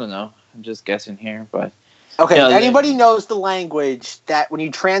 maybe. I don't know. I'm just guessing here, but. Okay, anybody knows the language that when you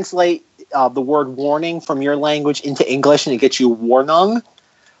translate the word warning from your language into English and it gets you warnung,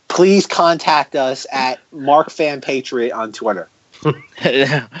 please contact us at MarkFanPatriot on Twitter.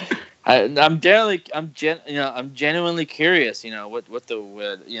 I'm genuinely curious. What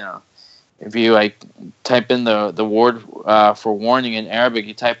the if you type in the word for warning in Arabic,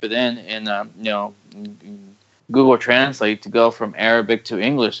 you type it in and Google Translate to go from Arabic to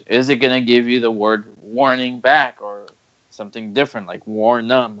English. Is it going to give you the word warning back or something different like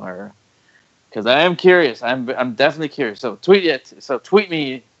warnum? Or because I am curious, I'm definitely curious. So tweet it. So tweet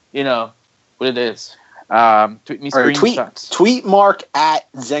me, what it is. Tweet me screenshots. Tweet Mark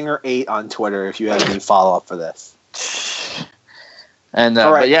at Zenger8 on Twitter if you have any follow up for this. And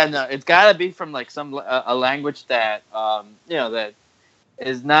but yeah, no, it's got to be from a language that that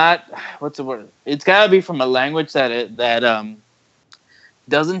is not, what's the word? It's got to be from a language that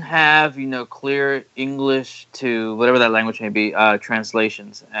doesn't have, clear English to whatever that language may be,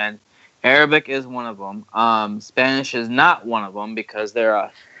 translations. And Arabic is one of them. Spanish is not one of them because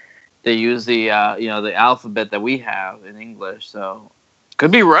they use the the alphabet that we have in English. So it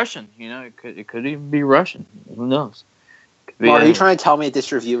could be Russian. It could even be Russian. Who knows? Mark, are you trying to tell me that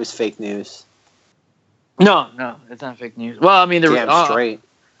this review is fake news? No, it's not fake news. Well, I mean, damn straight.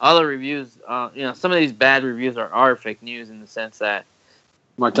 All the reviews, some of these bad reviews are fake news in the sense that.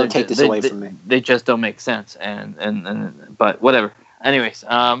 Mark, don't take this away from me. They just don't make sense, but whatever. Anyways,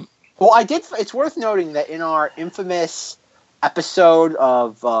 well, I did. It's worth noting that in our infamous episode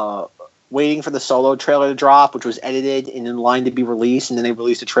of waiting for the Solo trailer to drop, which was edited and in line to be released, and then they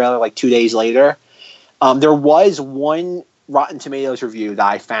released the trailer like 2 days later, there was one Rotten Tomatoes review that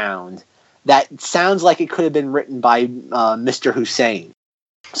I found that sounds like it could have been written by Mr. Hussein.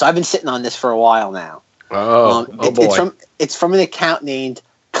 So I've been sitting on this for a while now. Oh, boy. It's from an account named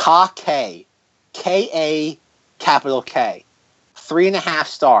K, K-A, capital K. 3.5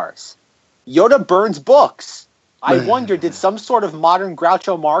 stars. Yoda burns books. I wonder, did some sort of modern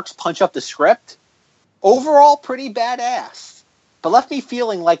Groucho Marx punch up the script? Overall, pretty badass. But left me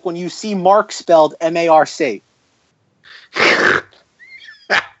feeling like when you see Mark spelled M-A-R-C.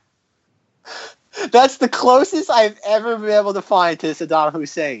 That's the closest I've ever been able to find to Saddam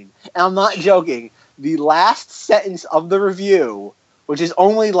Hussein. And I'm not joking. The last sentence of the review, which is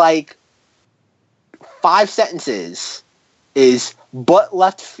only like 5 sentences, is but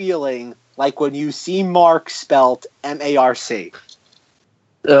left feeling like when you see Mark spelt M-A-R-C.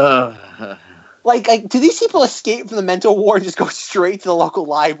 Like, do these people escape from the mental ward and just go straight to the local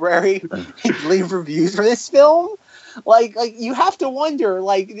library and leave reviews for this film? Like you have to wonder,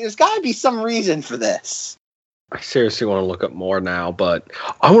 there's got to be some reason for this. I seriously want to look up more now, but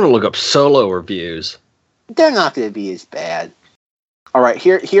I want to look up Solo reviews. They're not going to be as bad. All right,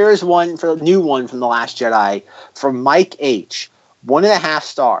 here's one for the new one from The Last Jedi from Mike H. 1.5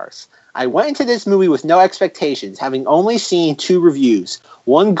 stars. I went into this movie with no expectations, having only seen 2 reviews,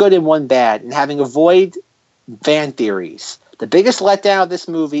 one good and one bad, and having avoided fan theories. The biggest letdown of this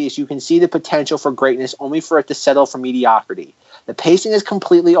movie is you can see the potential for greatness only for it to settle for mediocrity. The pacing is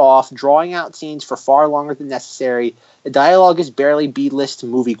completely off, drawing out scenes for far longer than necessary. The dialogue is barely B-list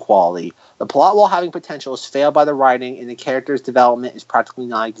movie quality. The plot, while having potential, is failed by the writing, and the character's development is practically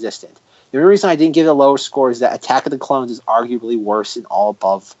non-existent. The only reason I didn't give it a lower score is that Attack of the Clones is arguably worse in all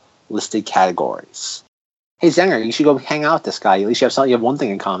above listed categories. Hey, Zenger, you should go hang out with this guy. At least you have one thing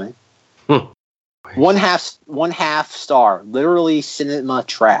in common. 1.5 star. Literally cinema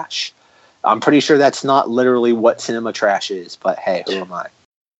trash. I'm pretty sure that's not literally what cinema trash is, but hey, who am I?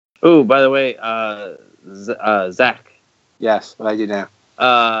 Oh, by the way, Zach. Yes, what I do now.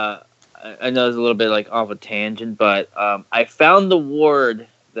 I know it's a little bit off a tangent, but I found the word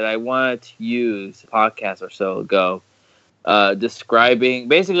that I wanted to use a podcast or so ago. Describing,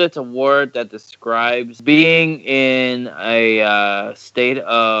 basically it's a word that describes being in a state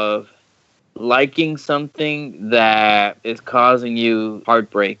of liking something that is causing you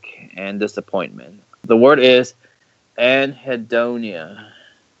heartbreak and disappointment. The word is anhedonia.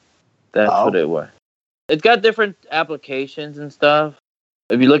 That's what it was. It's got different applications and stuff.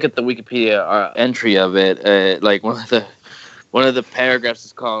 If you look at the Wikipedia entry of it, one of the paragraphs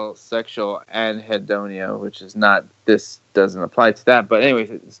is called sexual anhedonia, which is not, this doesn't apply to that. But anyways,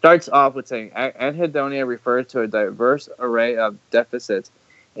 it starts off with saying anhedonia refers to a diverse array of deficits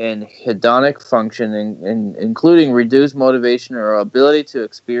in hedonic function, including reduced motivation or ability to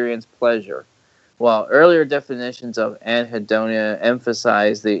experience pleasure. While earlier definitions of anhedonia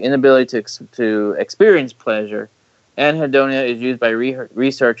emphasize the inability to experience pleasure, anhedonia is used by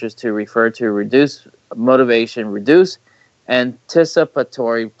researchers to refer to reduced motivation, reduced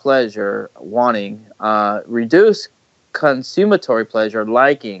anticipatory pleasure, wanting, reduced consumatory pleasure,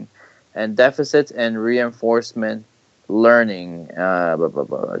 liking, and deficits and reinforcement learning.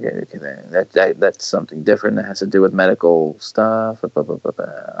 Okay, that's something different that has to do with medical stuff. All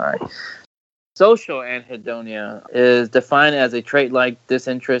right. Social anhedonia is defined as a trait like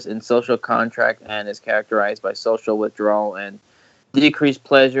disinterest in social contact and is characterized by social withdrawal and decreased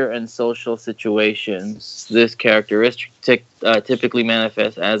pleasure in social situations. This characteristic typically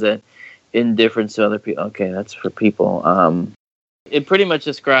manifests as an indifference to other people. Okay, that's for people. It pretty much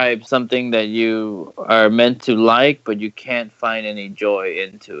describes something that you are meant to like, but you can't find any joy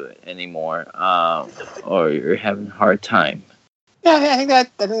into it anymore, or you're having a hard time. Yeah, I think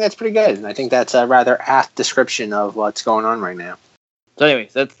that's pretty good, and I think that's a rather apt description of what's going on right now. So,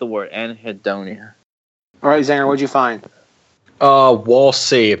 anyways, that's the word anhedonia. All right, Zanger, what'd you find? Wall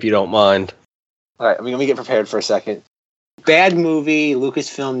C, if you don't mind. All right, let me get prepared for a second. Bad movie.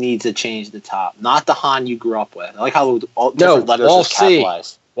 Lucasfilm needs a change at the top. Not the Han you grew up with. I like how all different letters was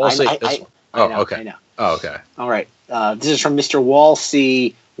capitalized. Wall C. I know. Oh, okay. All right. This is from Mr. Wall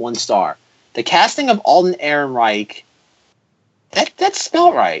C. 1 star. The casting of Alden Ehrenreich, that's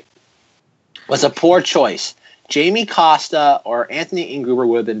spelled right, was a poor choice. Jamie Costa or Anthony Ingruber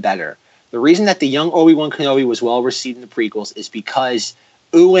would have been better. The reason that the young Obi-Wan Kenobi was well received in the prequels is because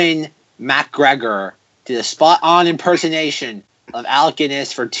Ewan McGregor did a spot-on impersonation of Alec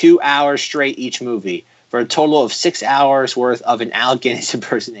Guinness for 2 hours straight each movie, for a total of 6 hours worth of an Alec Guinness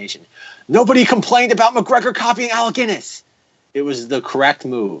impersonation. Nobody complained about McGregor copying Alec Guinness. It was the correct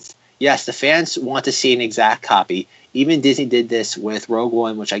move. Yes, the fans want to see an exact copy. Even Disney did this with Rogue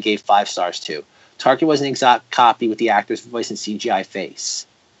One, which I gave 5 stars to. Tarkin was an exact copy with the actor's voice and CGI face.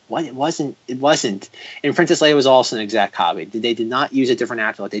 What? It wasn't. And Princess Leia was also an exact copy. They did not use a different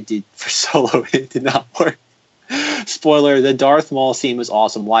actor like they did for Solo. It did not work. Spoiler, the Darth Maul scene was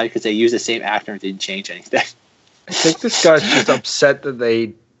awesome. Why? Because they used the same actor and didn't change anything. I think this guy's just upset that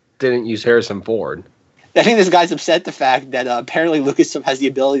they didn't use Harrison Ford. I think this guy's upset the fact that apparently Lucasfilm has the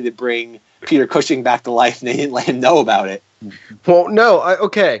ability to bring Peter Cushing back to life and they didn't let him know about it. Well, no.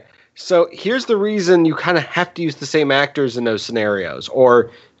 Okay. So here's the reason you kind of have to use the same actors in those scenarios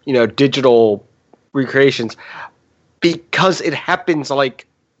or, digital recreations, because it happens like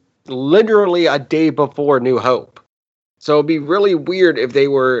literally a day before New Hope. So it'd be really weird if they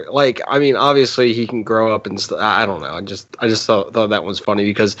were like, I mean, obviously he can grow up and I don't know. I just thought that was funny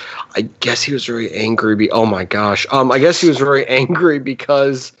because I guess he was very angry. Oh my gosh. I guess he was very angry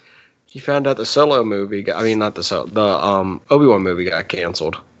because he found out the Solo movie. Not the Obi-Wan movie got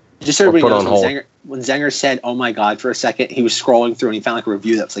canceled. Just so everybody knows, when Zenger said, "Oh my God," for a second, he was scrolling through and he found like a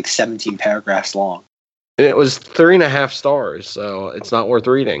review that was like 17 paragraphs long. And it was 3.5 stars, so it's not worth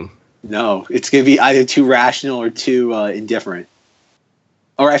reading. No, it's going to be either too rational or too indifferent.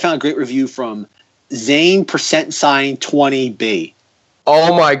 Or I found a great review from Zane %20B.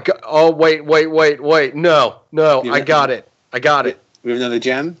 Oh my God! Oh wait! No! I got it. We have another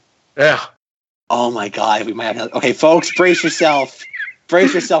gem. Yeah. Oh my God! We might have another. Okay, folks, brace yourself.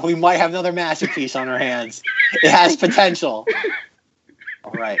 Brace yourself. We might have another masterpiece on our hands. It has potential.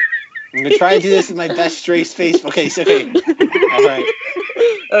 All right. I'm going to try to do this in my best straight face. Okay. All right.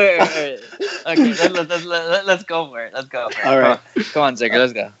 Okay. Let's go for it. All right. Come on, Zinger.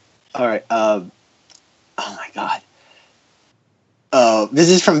 Let's go. All right. Oh, my God. This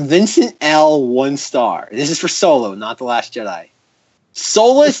is from Vincent L. 1 star. This is for Solo, not The Last Jedi.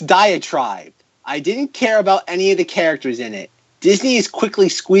 Soulless diatribe. I didn't care about any of the characters in it. Disney is quickly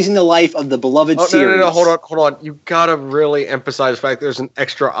squeezing the life of the beloved series. No, hold on. You gotta really emphasize the fact there's an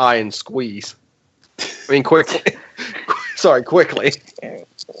extra I in squeeze. I mean, quickly. Sorry, quickly.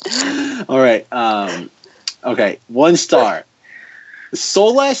 All right. Okay, 1 star.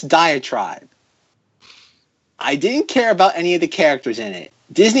 Soulless diatribe. I didn't care about any of the characters in it.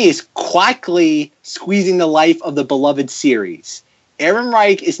 Disney is quickly squeezing the life of the beloved series.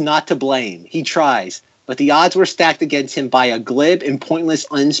 Ehrenreich is not to blame. He tries. But the odds were stacked against him by a glib and pointless,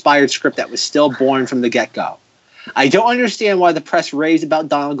 uninspired script that was still born from the get-go. I don't understand why the press raves about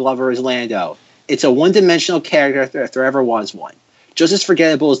Donald Glover as Lando. It's a one-dimensional character if there ever was one. Just as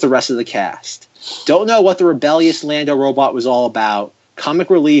forgettable as the rest of the cast. Don't know what the rebellious Lando robot was all about, comic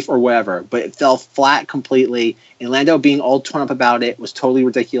relief or whatever, but it fell flat completely, and Lando being all torn up about it was totally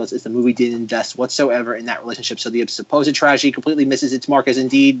ridiculous as the movie didn't invest whatsoever in that relationship, so the supposed tragedy completely misses its mark as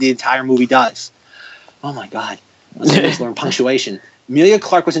indeed the entire movie does. Oh my God! Let's learn punctuation. Emilia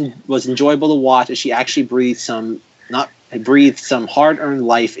Clarke was enjoyable to watch as she actually breathed some hard-earned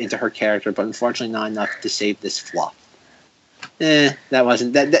life into her character, but unfortunately not enough to save this fluff. That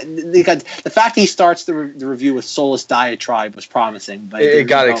wasn't that. The fact he starts the review with soulless diatribe was promising, but it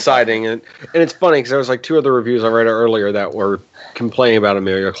got exciting, and it's funny because there was like 2 other reviews I read earlier that were complaining about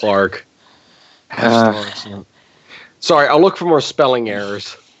Emilia Clarke. Sorry, I'll look for more spelling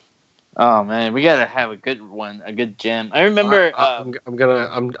errors. Oh man, we gotta have a good one, a good gem. I remember.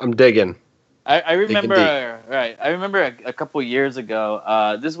 I'm digging. I remember. Right, I remember a couple years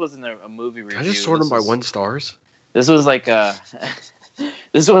ago. This wasn't a movie review. I just sort them by 1 stars. This was like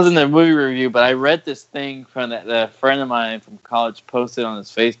this wasn't a movie review, but I read this thing from the friend of mine from college posted on his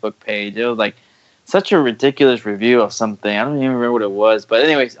Facebook page. It was like such a ridiculous review of something. I don't even remember what it was, but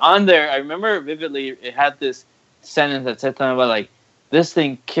anyways, on there, I remember vividly. It had this sentence that said something about like, this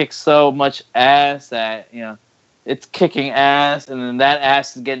thing kicks so much ass that, it's kicking ass, and then that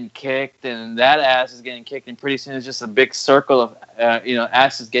ass is getting kicked, and then that ass is getting kicked, and pretty soon it's just a big circle of,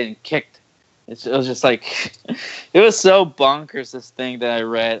 asses getting kicked. It was just like, it was so bonkers, this thing that I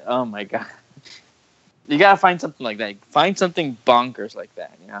read. Oh, my God. You gotta find something like that. Find something bonkers like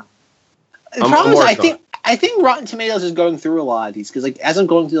that. The problem is, I think Rotten Tomatoes is going through a lot of these because, like, as I'm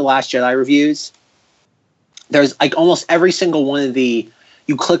going through the Last Jedi reviews, there's like almost every single one of the.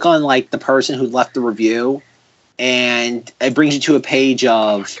 You click on like the person who left the review, and it brings you to a page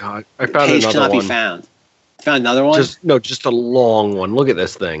of. Oh God, I found page another cannot one. be found. Found another one. Just a long one. Look at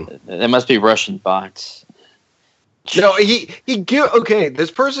this thing. It must be Russian bots. No,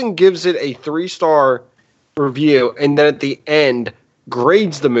 this person gives it a 3-star review, and then at the end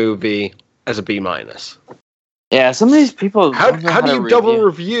grades the movie as a B-. Yeah, some of these people. How do you double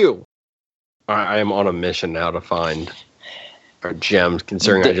review? I am on a mission now to find our gems,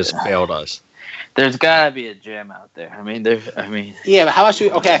 considering I just failed us. There's gotta be a gem out there. Yeah, but how much?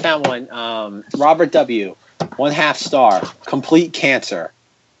 Okay, I found one. Robert W. 1/2 star. Complete cancer.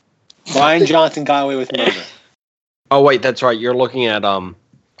 Ryan Johnson got away with murder. Oh wait, that's right. You're looking at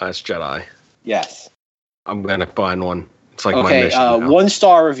Last Jedi. Yes. I'm gonna find one. It's like my mission. Okay,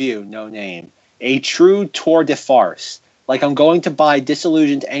 1-star review, no name. A true tour de farce. Like I'm going to buy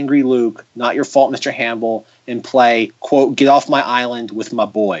disillusioned angry Luke, not your fault, Mr. Hamble, and play, quote, get off my island with my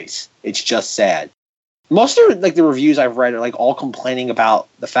boys. It's just sad. Most of like the reviews I've read are like all complaining about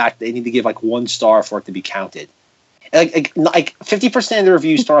the fact they need to give like 1 star for it to be counted. Like 50% of the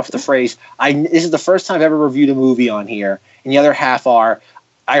reviews start off with the phrase, this is the first time I've ever reviewed a movie on here, and the other half are,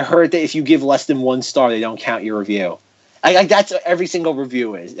 I heard that if you give less than 1 star, they don't count your review. Like that's what every single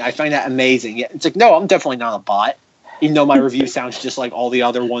review is. I find that amazing. It's like, no, I'm definitely not a bot, even though my review sounds just like all the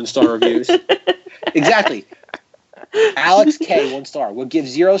other 1-star reviews. Exactly. Alex K, 1 star, would give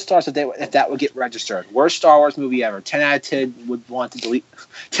 0 stars if that would get registered. Worst Star Wars movie ever. 10 out of 10 would want to delete.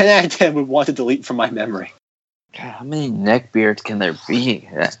 10 out of 10 would want to delete from my memory. God, how many neckbeards can there be?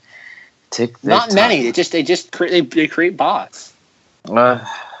 Not many. They create bots.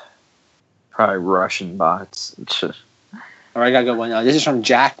 Probably Russian bots. All right, I got a good one. This is from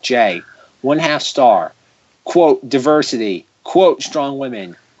Jack J. 1/2 star. Quote, diversity. Quote, strong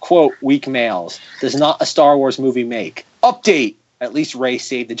women. Quote, weak males. Does not a Star Wars movie make. Update. At least Rey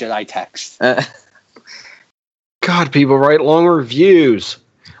saved the Jedi text. God, people write long reviews.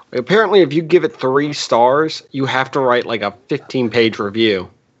 Apparently, if you give it 3 stars, you have to write like a 15-page review.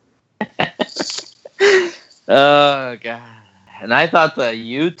 Oh, God. And I thought the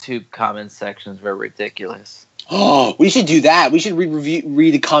YouTube comment sections were ridiculous. Oh, we should do that. We should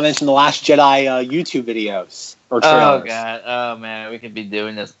read the comments from the Last Jedi YouTube videos or trailers. Oh God! Oh man, we could be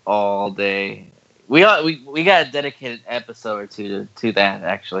doing this all day. We got a dedicated episode or two to that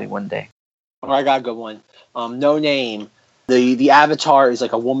actually one day. All right, I got a good one. No name. The avatar is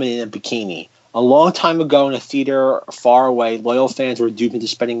like a woman in a bikini. A long time ago in a theater far away, loyal fans were duped into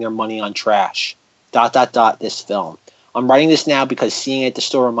spending their money on trash. ... This film. I'm writing this now because seeing it at the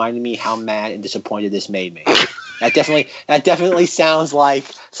store reminded me how mad and disappointed this made me. That definitely sounds like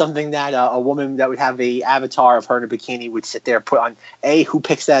something that a woman that would have a avatar of her in a bikini would sit there and put on. A, who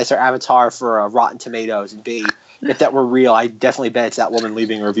picks that as her avatar for Rotten Tomatoes, and B, if that were real, I definitely bet it's that woman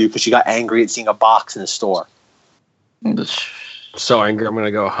leaving a review because she got angry at seeing a box in the store. So angry, I'm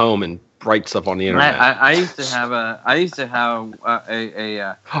gonna go home and write stuff on the internet. I used to have a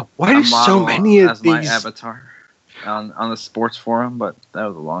why do so many of as these my avatar on the sports forum, but that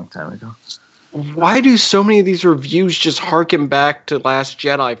was a long time ago. Why do so many of these reviews just harken back to Last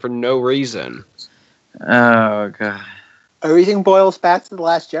Jedi for no reason? Oh God! Everything boils back to The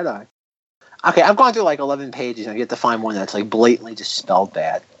Last Jedi. Okay, I've gone through like 11 pages and I get to find one that's like blatantly just spelled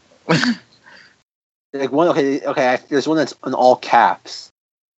bad. Like one, okay. There's one that's in all caps.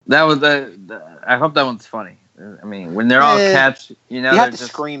 That was I hope that one's funny. I mean, when they're all caps, you have to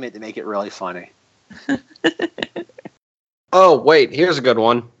scream it to make it really funny. Oh wait, here's a good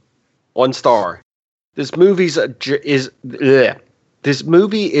one. 1 star. This movie is a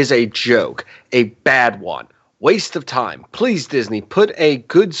joke, a bad one, waste of time. Please, Disney, put a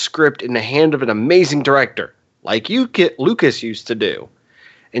good script in the hand of an amazing director, like Lucas used to do,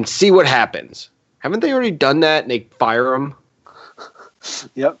 and see what happens. Haven't they already done that and they fire him?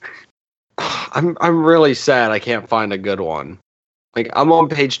 Yep. I'm really sad I can't find a good one. Like I'm on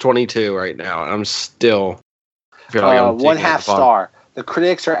page 22 right now, and I'm still feel like I'm 1/2 star. The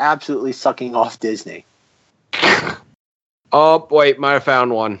critics are absolutely sucking off Disney. Oh, wait, might have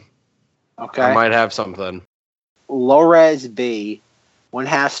found one. Okay. I might have something. Lores B,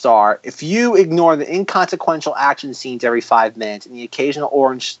 1/2 star. If you ignore the inconsequential action scenes every 5 minutes and the occasional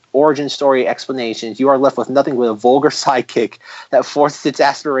origin story explanations, you are left with nothing but a vulgar sidekick that forces its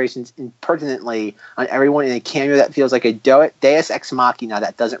aspirations impertinently on everyone in a cameo that feels like a deus ex machina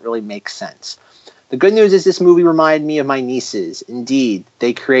that doesn't really make sense. The good news is this movie reminded me of my nieces. Indeed,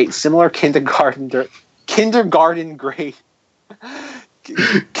 they create similar kindergarten kindergarten grade.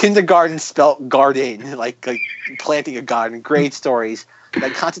 Kindergarten spelt garden, like planting a garden. Grade stories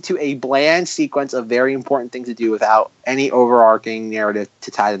that constitute a bland sequence of very important things to do without any overarching narrative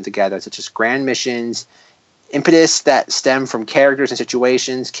to tie them together, such as grand missions, impetus that stem from characters and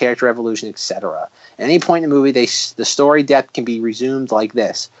situations, character evolution, etc. At any point in the movie, the story depth can be resumed like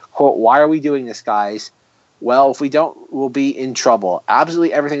this. Quote, why are we doing this, guys? Well, if we don't, we'll be in trouble.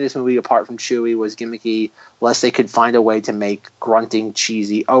 Absolutely everything in this movie, apart from Chewie, was gimmicky, lest they could find a way to make grunting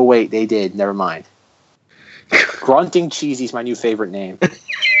cheesy. Oh, wait, they did. Never mind. Grunting cheesy is my new favorite name.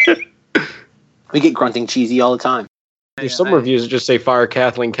 We get grunting cheesy all the time. There's some reviews that just say fire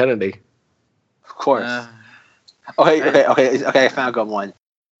Kathleen Kennedy. Of course. Okay, I found a good one.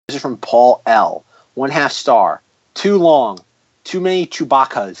 This is from Paul L. 1/2 star. Too long. Too many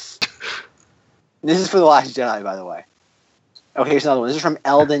Chewbacca's. This is for The Last Jedi, by the way. Okay, here's another one. This is from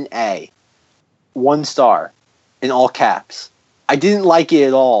Eldon A. 1 star. In all caps. I didn't like it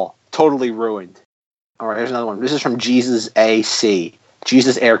at all. Totally ruined. Alright, here's another one. This is from Jesus AC.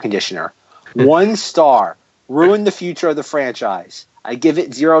 Jesus Air Conditioner. 1 star. Ruined the future of the franchise. I give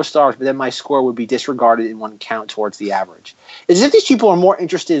it 0 stars, but then my score would be disregarded and one count towards the average. It's as if these people are more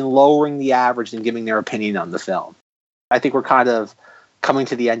interested in lowering the average than giving their opinion on the film. I think we're kind of coming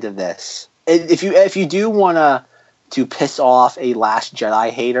to the end of this. If you do want to piss off a Last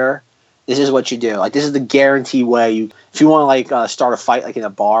Jedi hater, this is what you do. Like, this is the guarantee way. If you want to start a fight like in a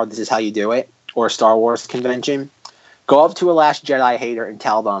bar, this is how you do it, or a Star Wars convention. Go up to a Last Jedi hater and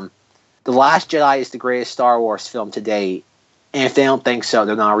tell them The Last Jedi is the greatest Star Wars film to date, and if they don't think so,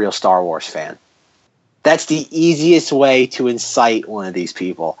 they're not a real Star Wars fan. That's the easiest way to incite one of these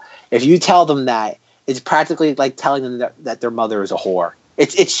people. If you tell them that, it's practically like telling them that their mother is a whore.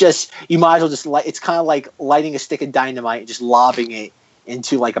 It's just, you might as well just it's kind of like lighting a stick of dynamite and just lobbing it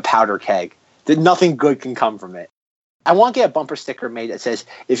into like a powder keg. That nothing good can come from it. I want to get a bumper sticker made that says,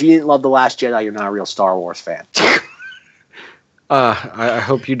 if you didn't love The Last Jedi, you're not a real Star Wars fan. I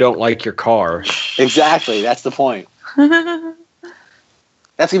hope you don't like your car. Exactly. That's the point.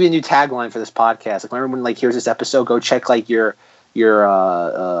 That's gonna be a new tagline for this podcast. Like, whenever everyone hears this episode, go check your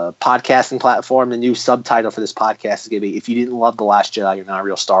podcasting platform. The new subtitle for this podcast is gonna be, if you didn't love The Last Jedi, you're not a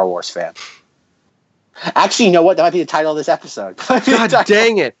real Star Wars fan. Actually, you know what? That might be the title of this episode. God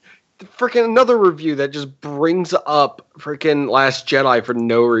dang it. Freaking another review that just brings up freaking Last Jedi for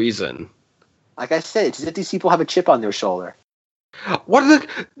no reason. Like I said, it's as if these people have a chip on their shoulder.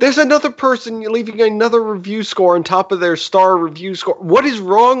 There's another person leaving another review score on top of their star review score. What is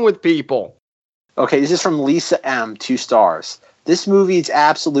wrong with people? Okay, this is from Lisa M. 2 stars. This movie is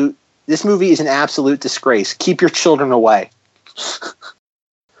an absolute disgrace. Keep your children away.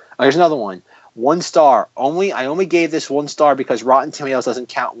 Here's another one. 1 star. I only gave this 1 star because Rotten Tomatoes doesn't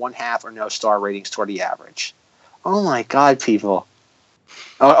count 1/2 or no star ratings toward the average. Oh my God, people.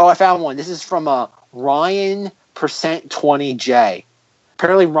 Oh, I found one. This is from Ryan %20J.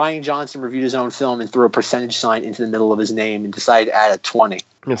 Apparently Ryan Johnson reviewed his own film and threw a percentage sign into the middle of his name and decided to add a 20.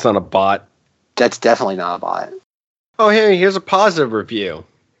 It's not a bot. That's definitely not a bot. Oh, hey, here's a positive review.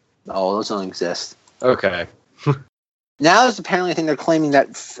 Oh, those don't exist. Okay. Now there's apparently a thing they're claiming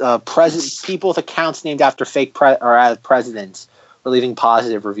that people with accounts named after fake presidents are leaving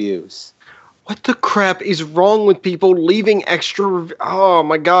positive reviews. What the crap is wrong with people leaving extra oh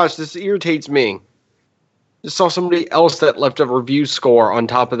my gosh, this irritates me. Just saw somebody else that left a review score on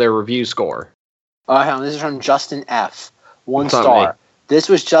top of their review score. This is from Justin F. 1 star. This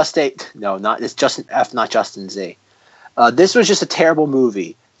was just it's Justin F, not Justin Z. This was just a terrible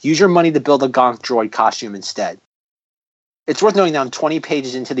movie. Use your money to build a Gonk droid costume instead. It's worth noting that I'm 20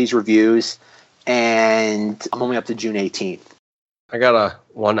 pages into these reviews, and I'm only up to June 18th. I got a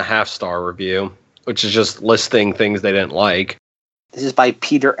 1.5 star review, which is just listing things they didn't like. This is by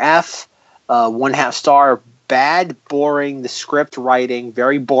Peter F. 1/2 star. Bad, boring, the script writing,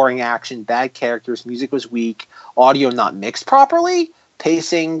 very boring action, bad characters, music was weak, audio not mixed properly,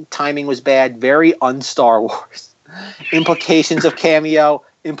 pacing, timing was bad, very un-Star Wars. Implications of cameo,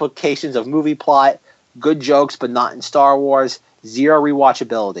 implications of movie plot, good jokes but not in Star Wars, 0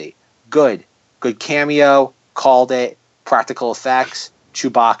 rewatchability. Good cameo, called it, practical effects,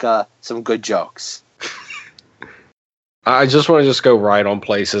 Chewbacca, some good jokes. I just want to go right on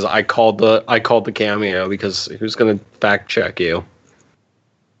places. I called the cameo because who's going to fact check you?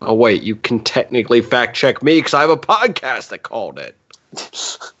 Oh wait, you can technically fact check me because I have a podcast that called it.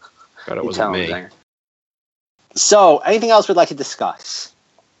 But it wasn't me. So, anything else we'd like to discuss?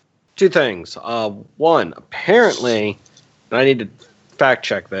 2 things. One, apparently, and I need to fact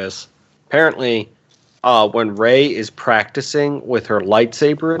check this. Apparently, when Rey is practicing with her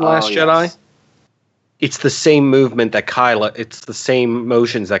lightsaber in Last Jedi, it's the same movement that Kylo. It's the same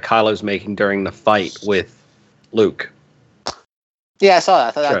motions that Kylo's making during the fight with Luke. Yeah, I saw that.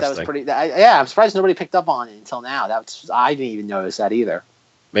 I thought that was pretty. I'm surprised nobody picked up on it until now. I didn't even notice that either.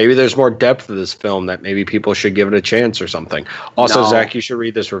 Maybe there's more depth to this film that maybe people should give it a chance or something. Also, Zach, you should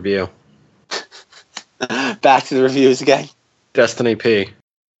read this review. Back to the reviews again. Destiny P.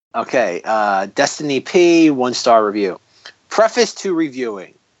 Okay, Destiny P, 1-star review. Preface to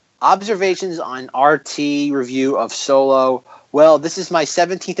reviewing. Observations on RT review of Solo. Well, this is my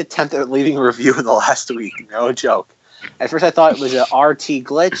 17th attempt at leaving a review in the last week. No joke. At first I thought it was an RT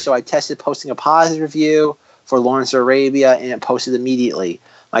glitch, so I tested posting a positive review for Lawrence Arabia, and it posted immediately.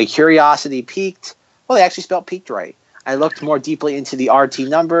 My curiosity piqued. Well, they actually spelled peaked right. I looked more deeply into the RT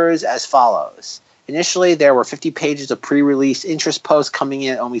numbers as follows. Initially, there were 50 pages of pre-release interest posts coming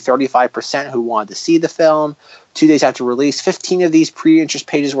in at only 35% who wanted to see the film. 2 days after release, 15 of these pre-interest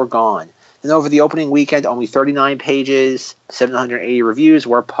pages were gone. Then over the opening weekend, only 39 pages, 780 reviews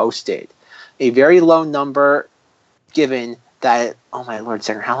were posted. A very low number given that, oh my lord,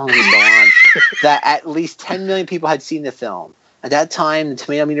 Singer, how long has it gone on? That at least 10 million people had seen the film. At that time, the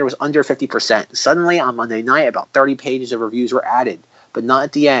tomato meter was under 50%. Suddenly, on Monday night, about 30 pages of reviews were added, but not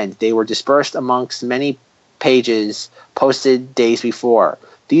at the end. They were dispersed amongst many pages posted days before.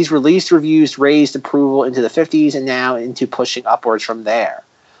 These released reviews raised approval into the 50s and now into pushing upwards from there.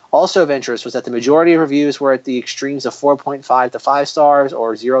 Also of interest was that the majority of reviews were at the extremes of 4.5 to 5 stars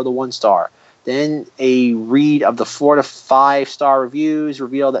or 0 to 1 star. Then a read of the 4 to 5 star reviews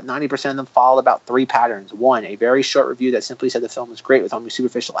revealed that 90% of them followed about 3 patterns. 1, a very short review that simply said the film was great with only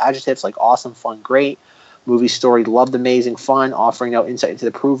superficial adjectives like awesome, fun, great. Movie story, loved, amazing, fun, offering no insight into the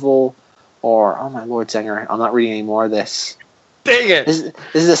approval. Or, oh my lord, Singer, I'm not reading any more of this. Dang it! This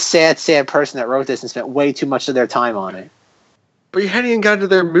is a sad, sad person that wrote this and spent way too much of their time on it. But you hadn't even gotten to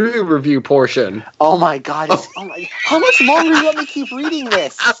their movie review portion. Oh my god! How much longer do you let me keep reading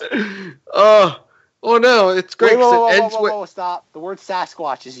this? Oh no, it's great. Whoa, stop! The word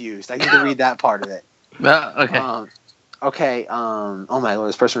Sasquatch is used. I need to read that part of it. Okay. Oh my lord,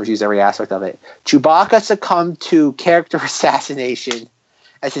 this person reviews every aspect of it. Chewbacca succumbed to character assassination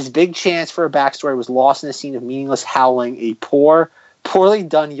as his big chance for a backstory was lost in a scene of meaningless howling, a poorly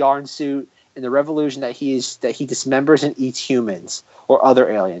done yarn suit, and the revolution that he dismembers and eats humans or other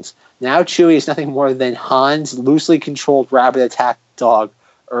aliens. Now Chewie is nothing more than Han's loosely controlled rabbit attack dog,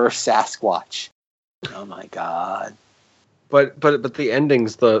 Sasquatch. Oh my god. But the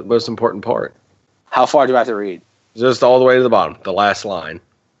ending's the most important part. How far do I have to read? Just all the way to the bottom, the last line.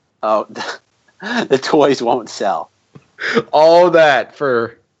 Oh, the toys won't sell. All that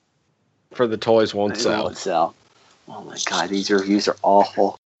for the toys won't sell. Won't sell. Oh my god, these reviews are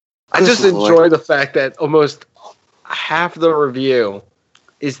awful. I just enjoy the fact that almost half the review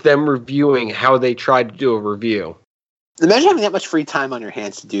is them reviewing how they tried to do a review. Imagine having that much free time on your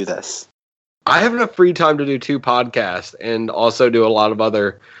hands to do this. I have enough free time to do 2 podcasts and also do a lot of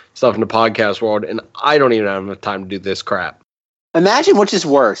other stuff in the podcast world, and I don't even have enough time to do this crap. Imagine which is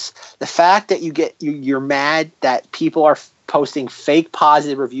worse. The fact that you're mad that people are posting fake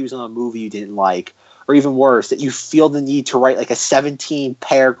positive reviews on a movie you didn't like, or even worse, that you feel the need to write like a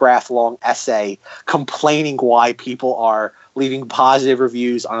 17-paragraph long essay complaining why people are leaving positive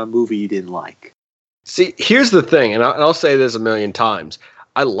reviews on a movie you didn't like. See, here's the thing, and I'll say this a million times.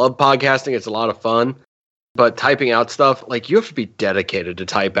 I love podcasting. It's a lot of fun. But typing out stuff, like, you have to be dedicated to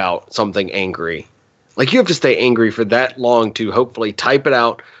type out something angry. Like, you have to stay angry for that long to hopefully type it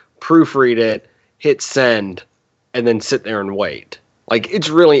out, proofread it, hit send, and then sit there and wait. Like, it's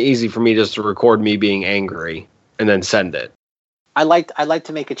really easy for me just to record me being angry and then send it. I'd like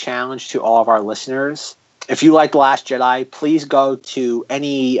to make a challenge to all of our listeners. If you like The Last Jedi, please go to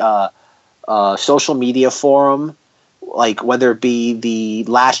any social media forum, like whether it be the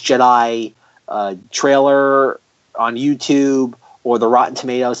Last Jedi trailer on YouTube or the Rotten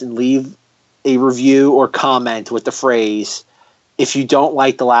Tomatoes, and leave a review or comment with the phrase, "If you don't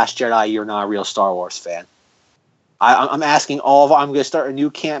like The Last Jedi, you're not a real Star Wars fan." I'm asking I'm going to start a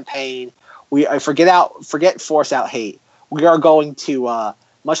new campaign. Forget force out hate. We are going to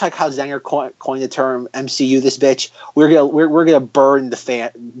much like how Zenger coined the term MCU this bitch. We're gonna burn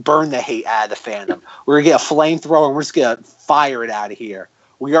the hate out of the fandom. We're gonna get a flamethrower and we're just gonna fire it out of here.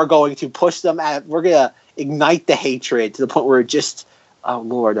 We are going to push them at. We're gonna ignite the hatred to the point where it just, oh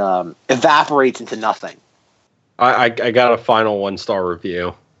Lord, evaporates into nothing. I got a final 1-star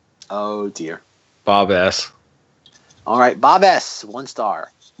review. Oh dear. Bob S. All right, Bob S. 1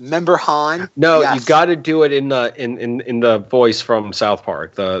 star. Member Han. No, yes. You got to do it in the voice from South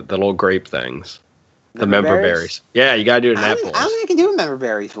Park, the little grape things. The member berries. Yeah, you gotta do it in that voice. I don't think I can do a member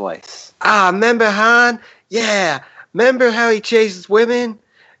berries voice. Remember Han? Yeah. Remember how he chases women?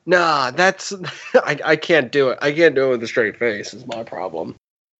 Nah, that's I can't do it. I can't do it with a straight face. Is my problem.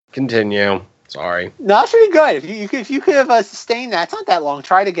 Continue. Sorry. No, that's pretty good. If you could have sustained that, it's not that long.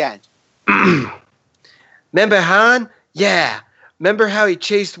 Try it again. Remember Han? Yeah. Remember how he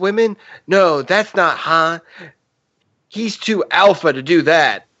chased women? No, that's not Han. He's too alpha to do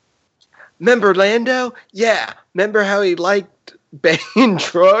that. Remember Lando? Yeah. Remember how he liked banging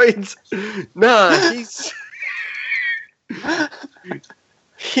droids? Nah,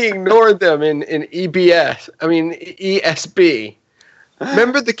 he ignored them in EBS. I mean, ESB.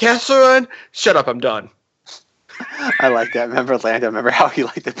 Remember the castle run? Shut up, I'm done. I like that. Remember Lando? Remember how he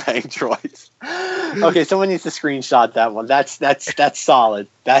liked the bang droids? Okay, someone needs to screenshot that one. That's solid.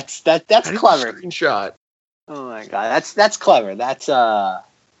 That's clever. Screenshot. Oh my god, that's clever. That's a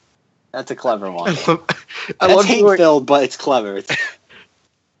clever one. I love hate-filled, but it's clever.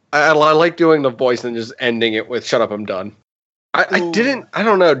 I like doing the voice and just ending it with "Shut up, I'm done." I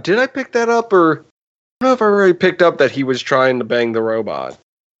don't know. Did I pick that up, or I don't know if I already picked up that he was trying to bang the robot.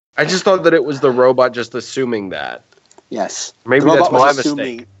 I just thought that it was the robot just assuming that. Yes. Maybe that's my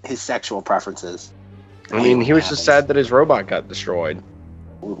mistake. His sexual preferences. I mean, he was just sad that his robot got destroyed.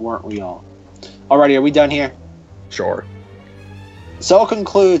 Weren't we all? Alrighty, are we done here? Sure. So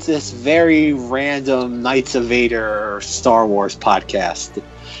concludes this very random Knights of Vader Star Wars podcast.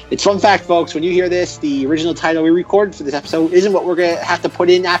 It's fun fact, folks, when you hear this, the original title we recorded for this episode isn't what we're going to have to put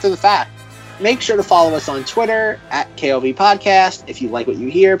in after the fact. Make sure to follow us on Twitter at KLV Podcast. If you like what you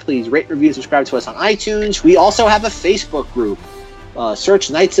hear, please rate, review, subscribe to us on iTunes. We also have a Facebook group.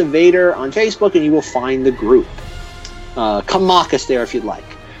 Search Knights of Vader on Facebook and you will find the group. Come mock us there if you'd like.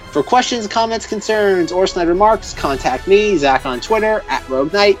 For questions, comments, concerns, or snide remarks, contact me, Zach, on Twitter at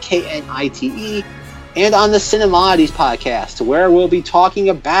Rogue Knight, KNITE, and on the Cinemodities podcast, where we'll be talking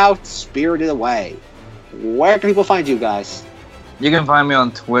about Spirited Away. Where can people find you guys? You can find me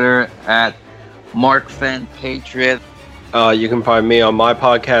on Twitter at MarkFanPatriot. You can find me on my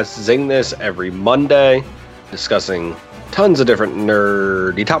podcast, Zing This, every Monday, discussing tons of different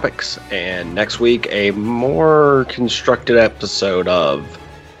nerdy topics. And next week, a more constructed episode of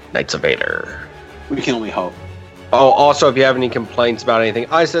Knights of Vader. We can only hope. Oh, also, if you have any complaints about anything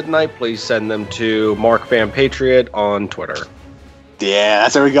I said tonight, please send them to MarkFanPatriot on Twitter. Yeah,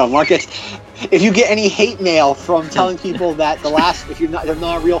 that's where we go. Marcus, if you get any hate mail from telling people that if they're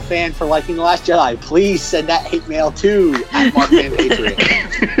not a real fan for liking The Last Jedi, please send that hate mail to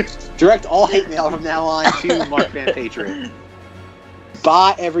 @MarkFanPatriot. Direct all hate mail from now on to MarkFanPatriot.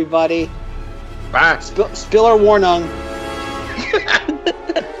 Bye, everybody. Bye. Spiller Warnung.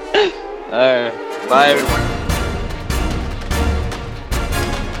 All right. Bye, everyone.